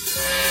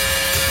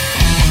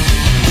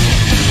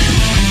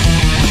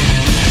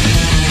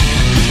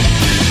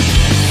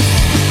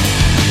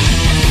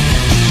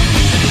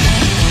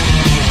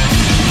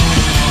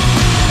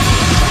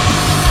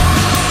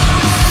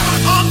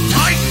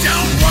 Uptight,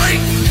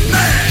 downright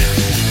mad.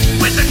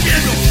 With the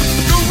giggle,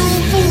 no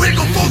room for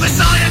wiggle for the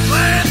Zion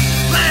Clan.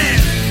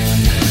 Land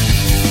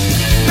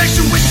makes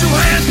you wish you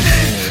had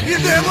dead. You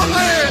never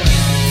had.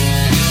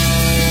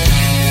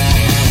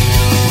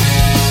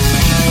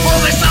 For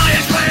the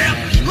Zion Clan.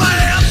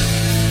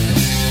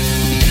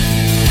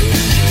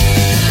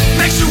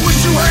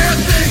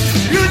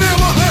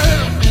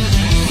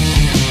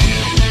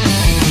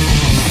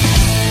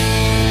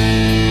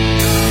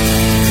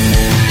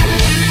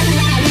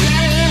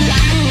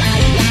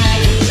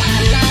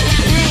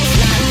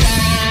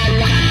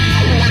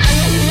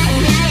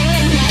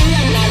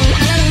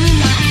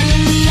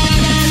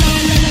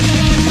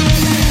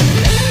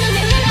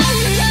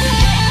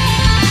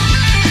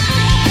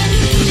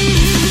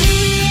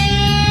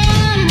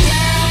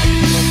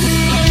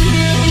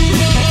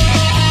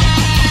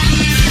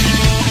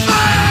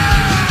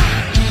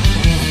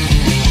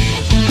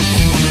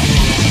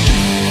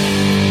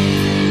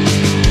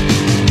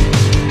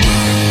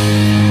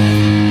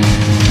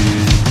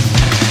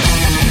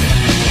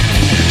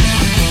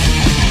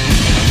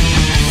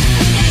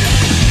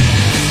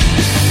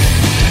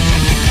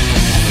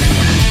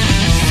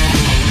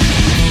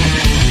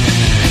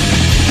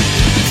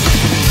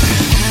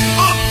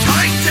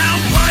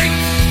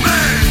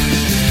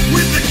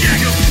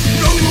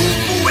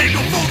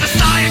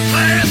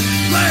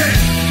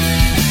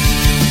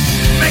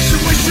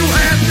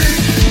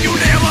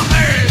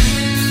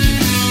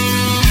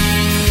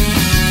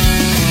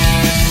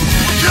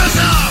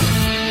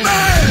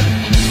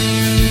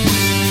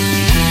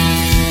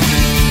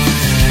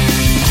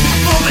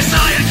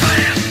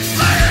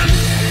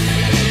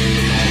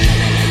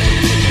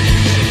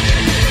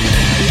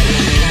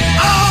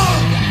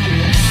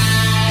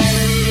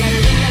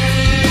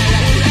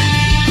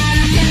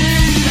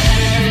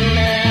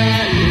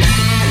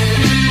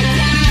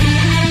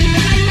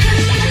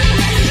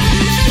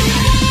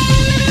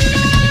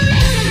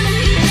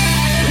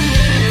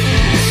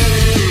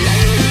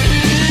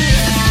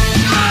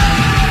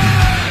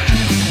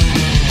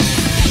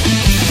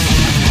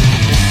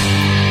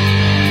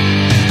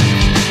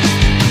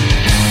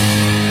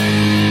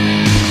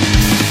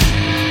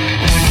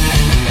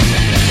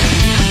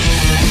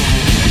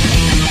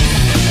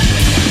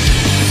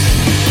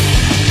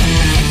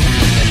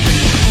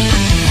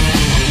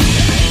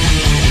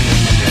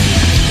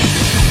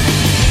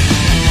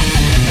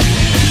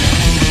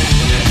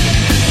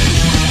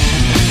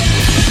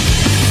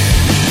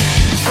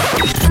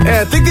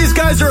 think these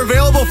guys are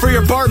available for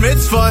your bar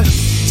mitzvah.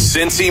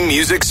 Cincy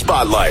Music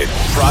Spotlight.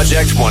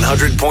 Project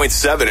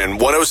 100.7 and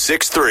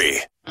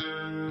 106.3.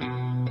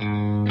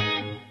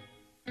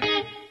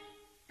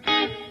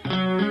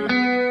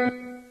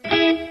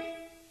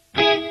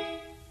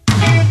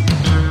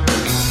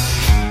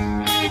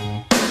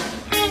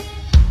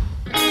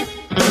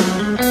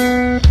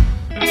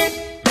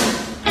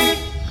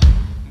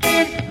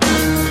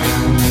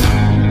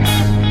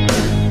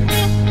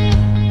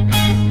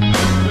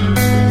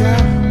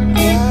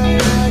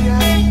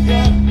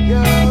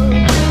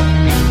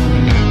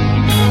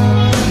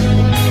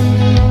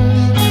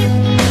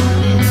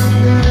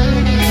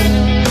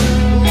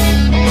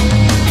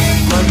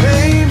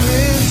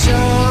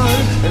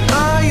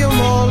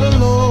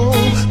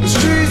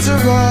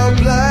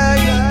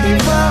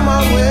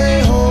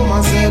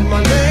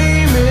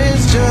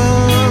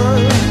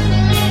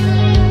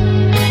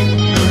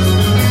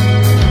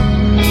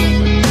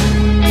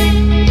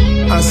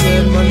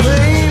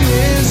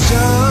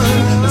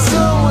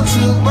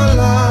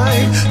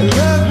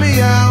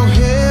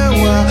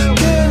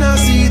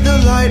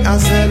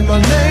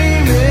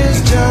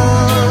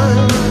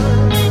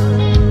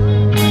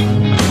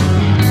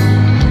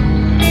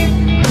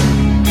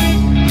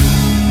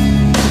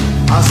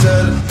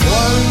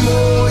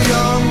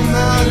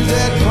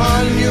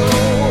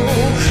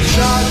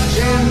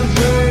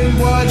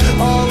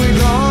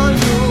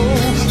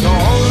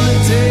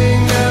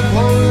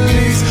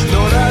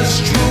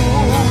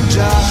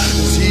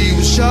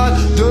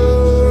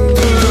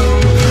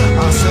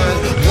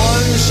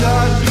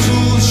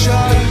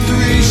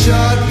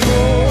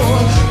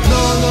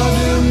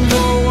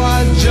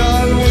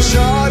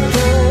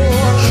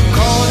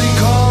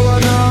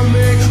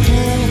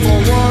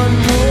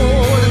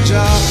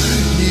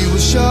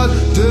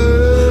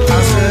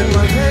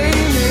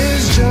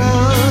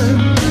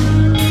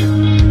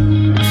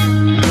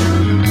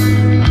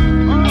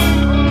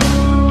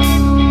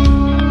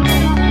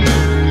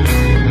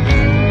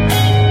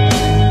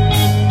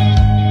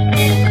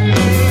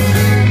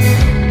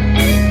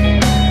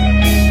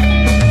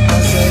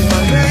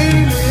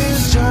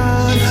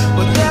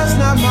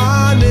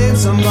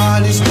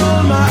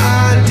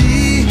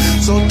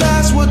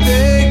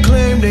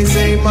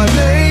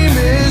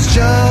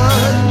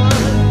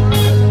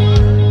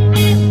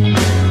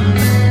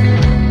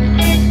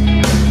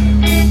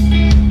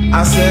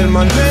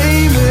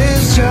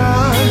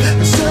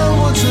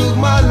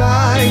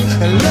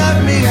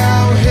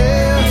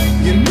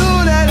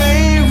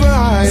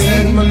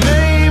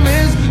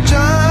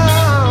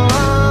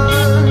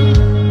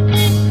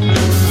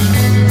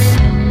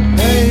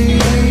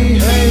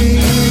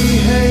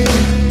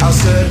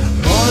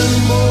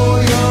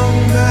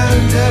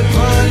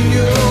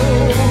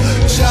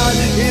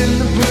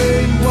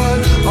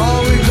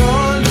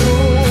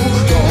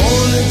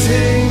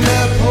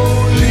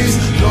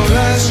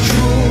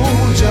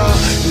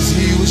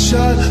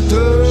 Shot,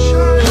 two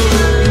shot,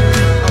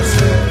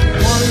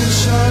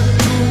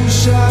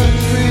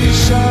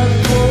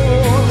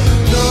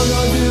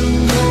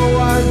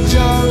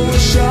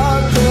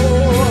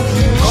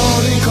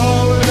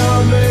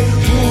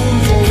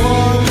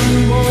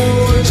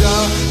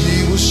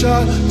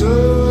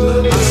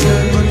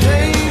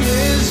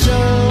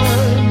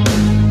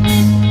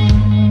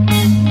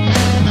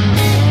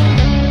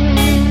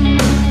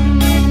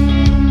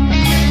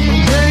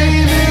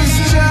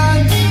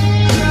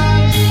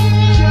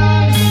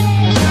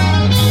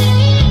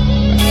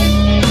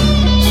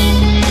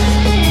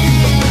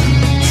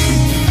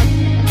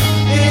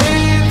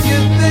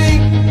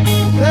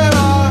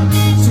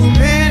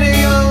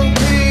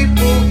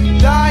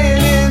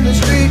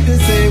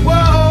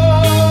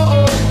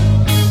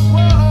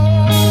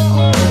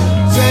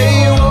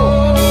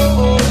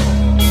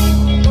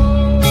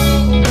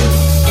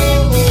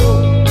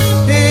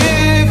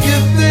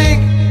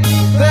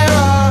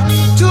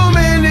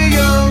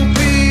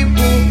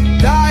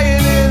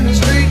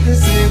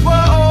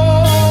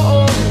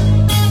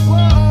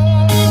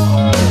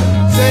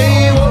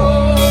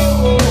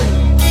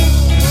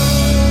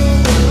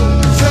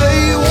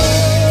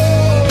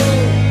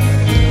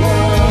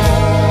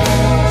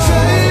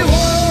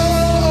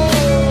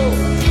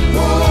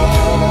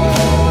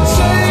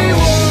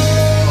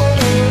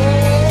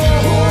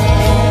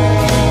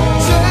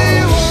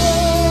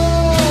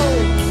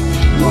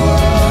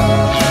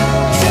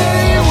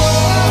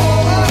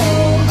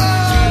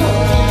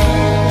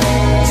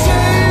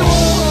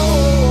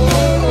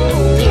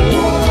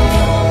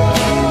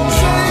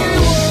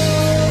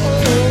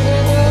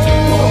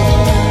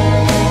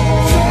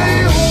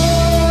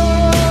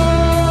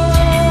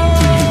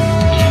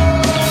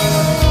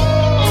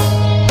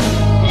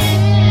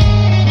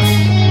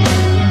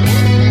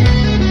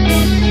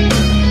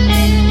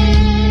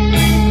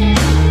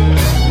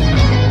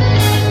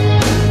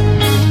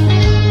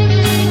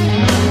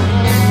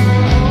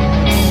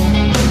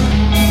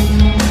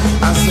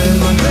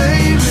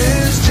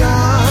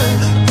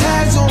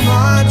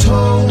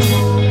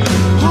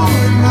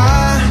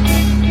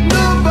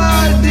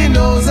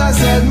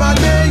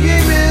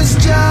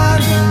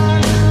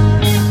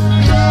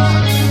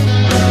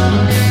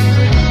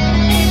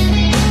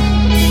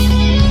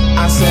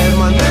 said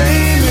my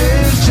name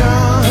is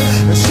John,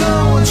 and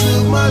someone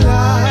took my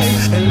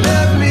life and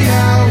left me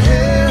out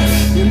here.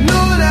 You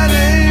know that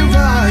ain't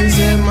right.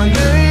 Said my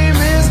name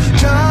is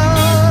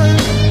John.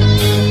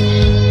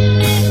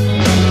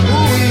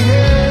 Oh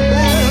yeah.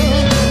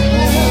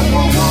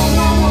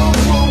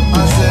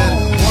 I said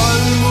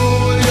one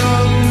more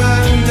young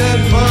man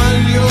dead by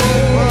your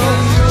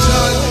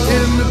shot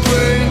in the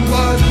brain,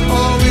 but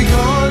all we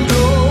can't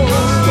do.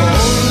 The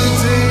only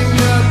thing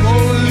that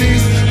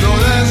police know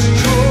that's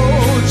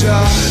true,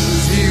 John,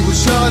 is he was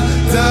shot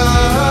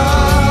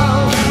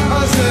down.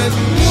 I said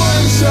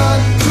one shot,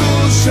 two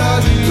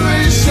shot,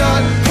 three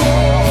shot,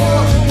 four.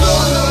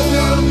 None of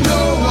them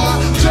know why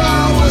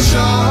John was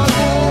shot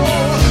for.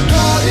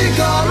 Now he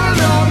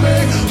coroner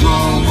make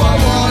room for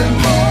one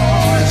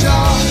more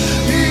John.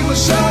 He was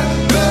shot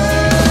down.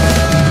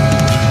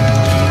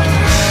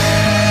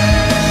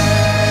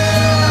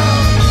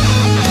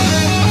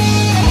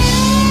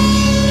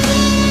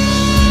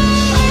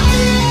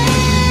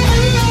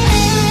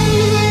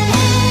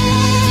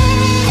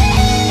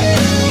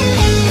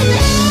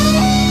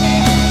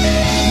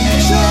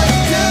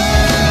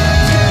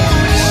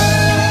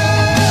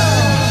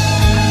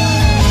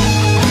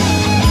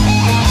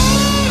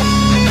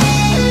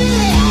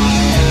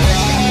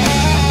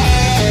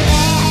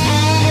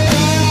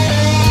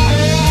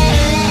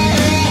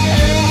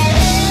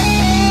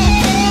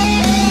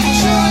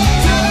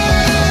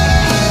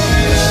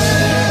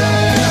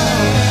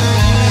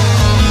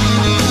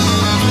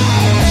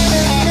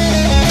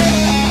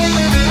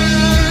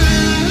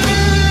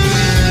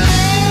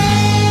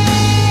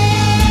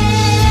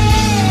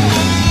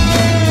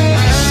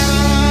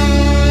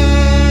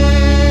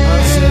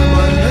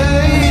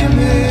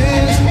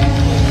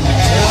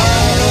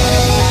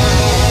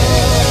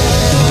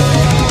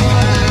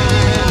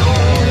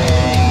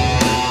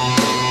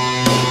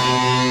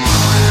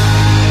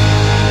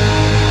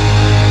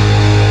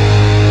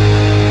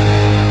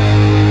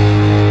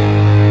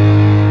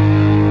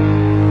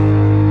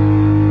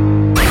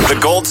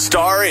 Gold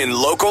star in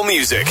local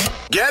music.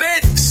 Get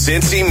it?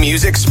 Cincy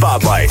Music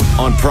Spotlight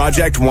on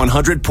Project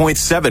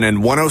 100.7 and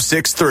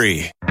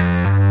 106.3.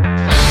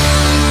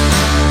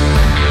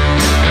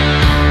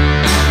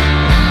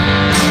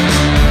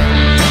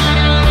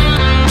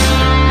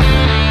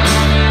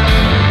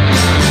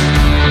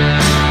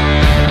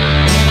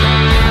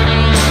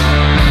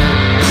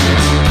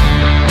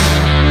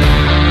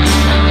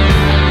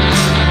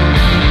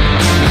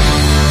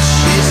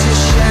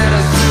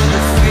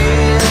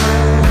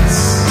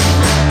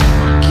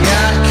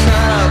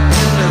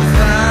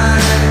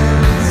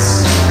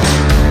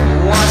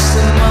 Watch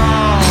them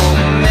all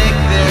make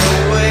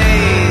their way.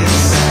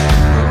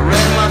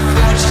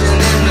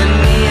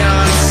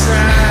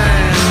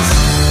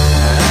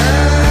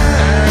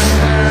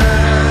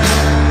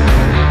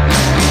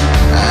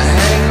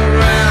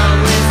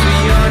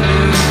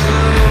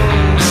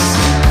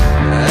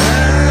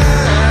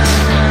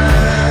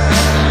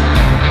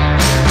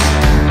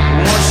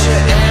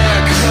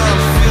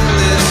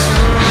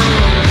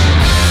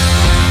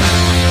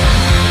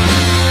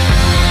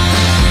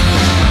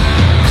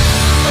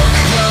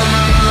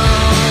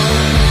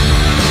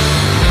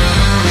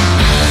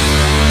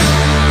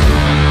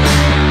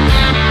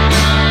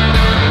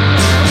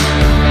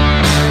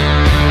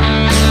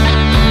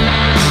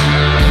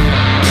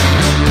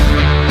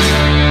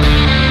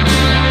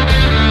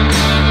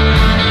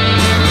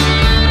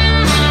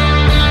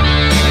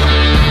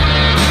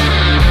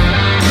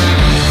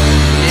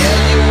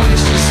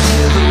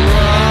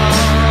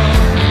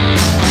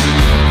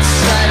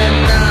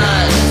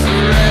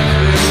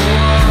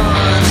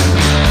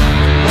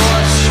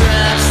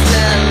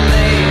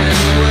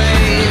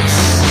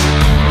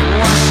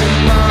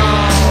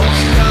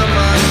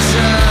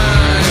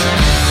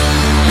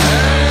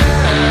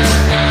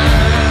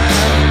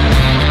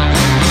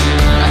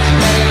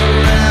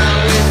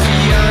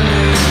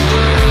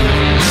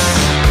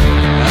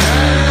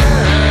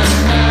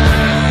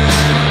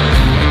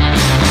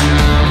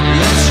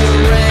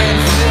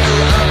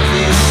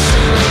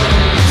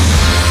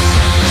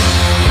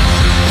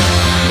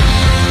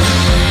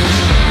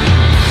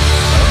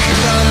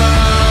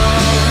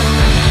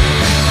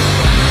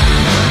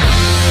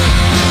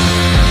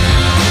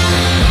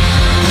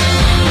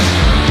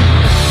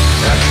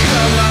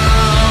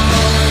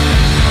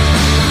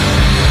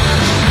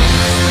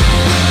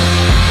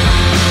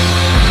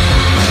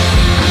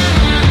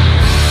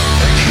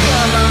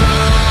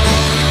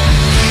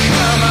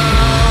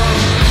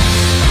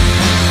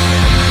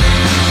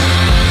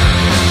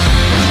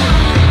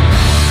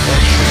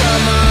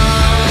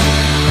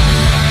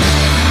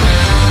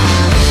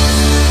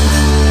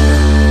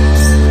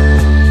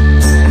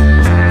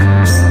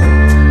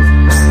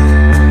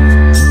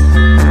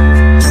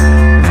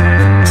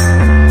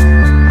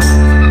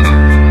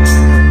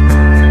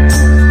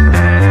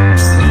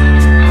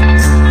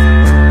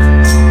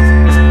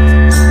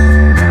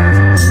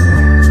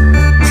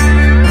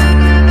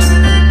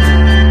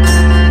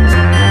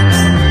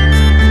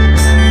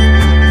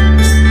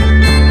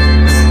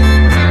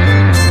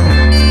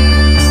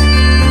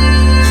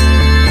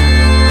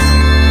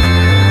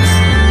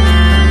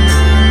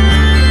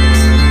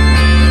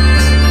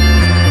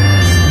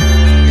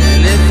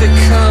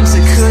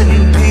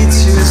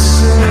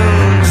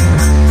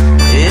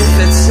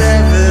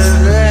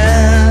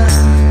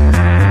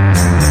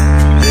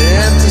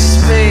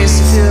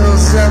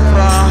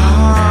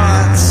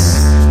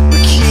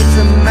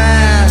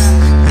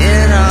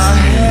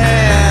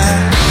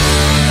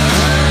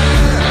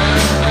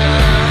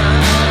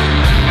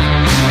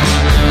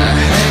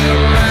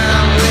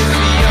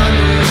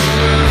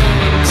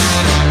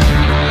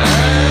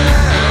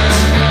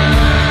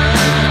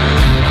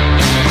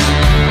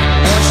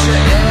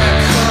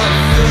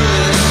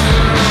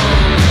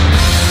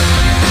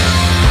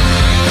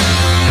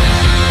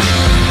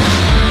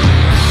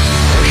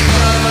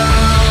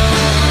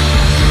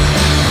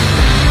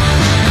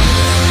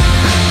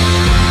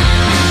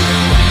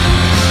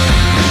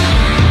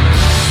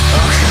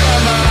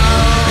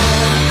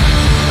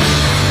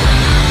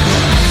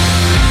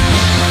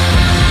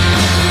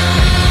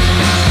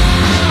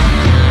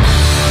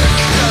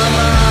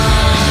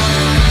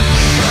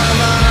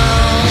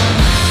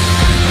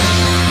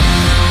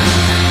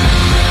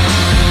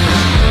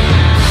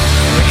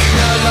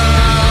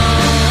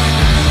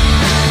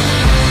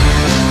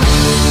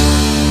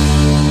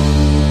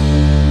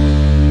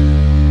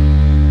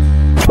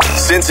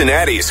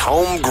 Cincinnati's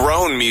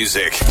homegrown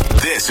music.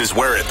 This is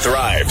where it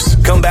thrives.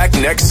 Come back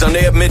next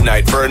Sunday at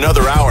midnight for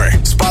another hour,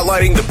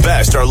 spotlighting the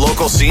best our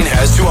local scene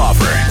has to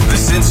offer. The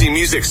Cincy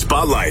Music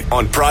Spotlight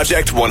on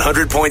Project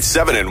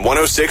 100.7 and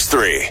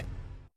 106.3.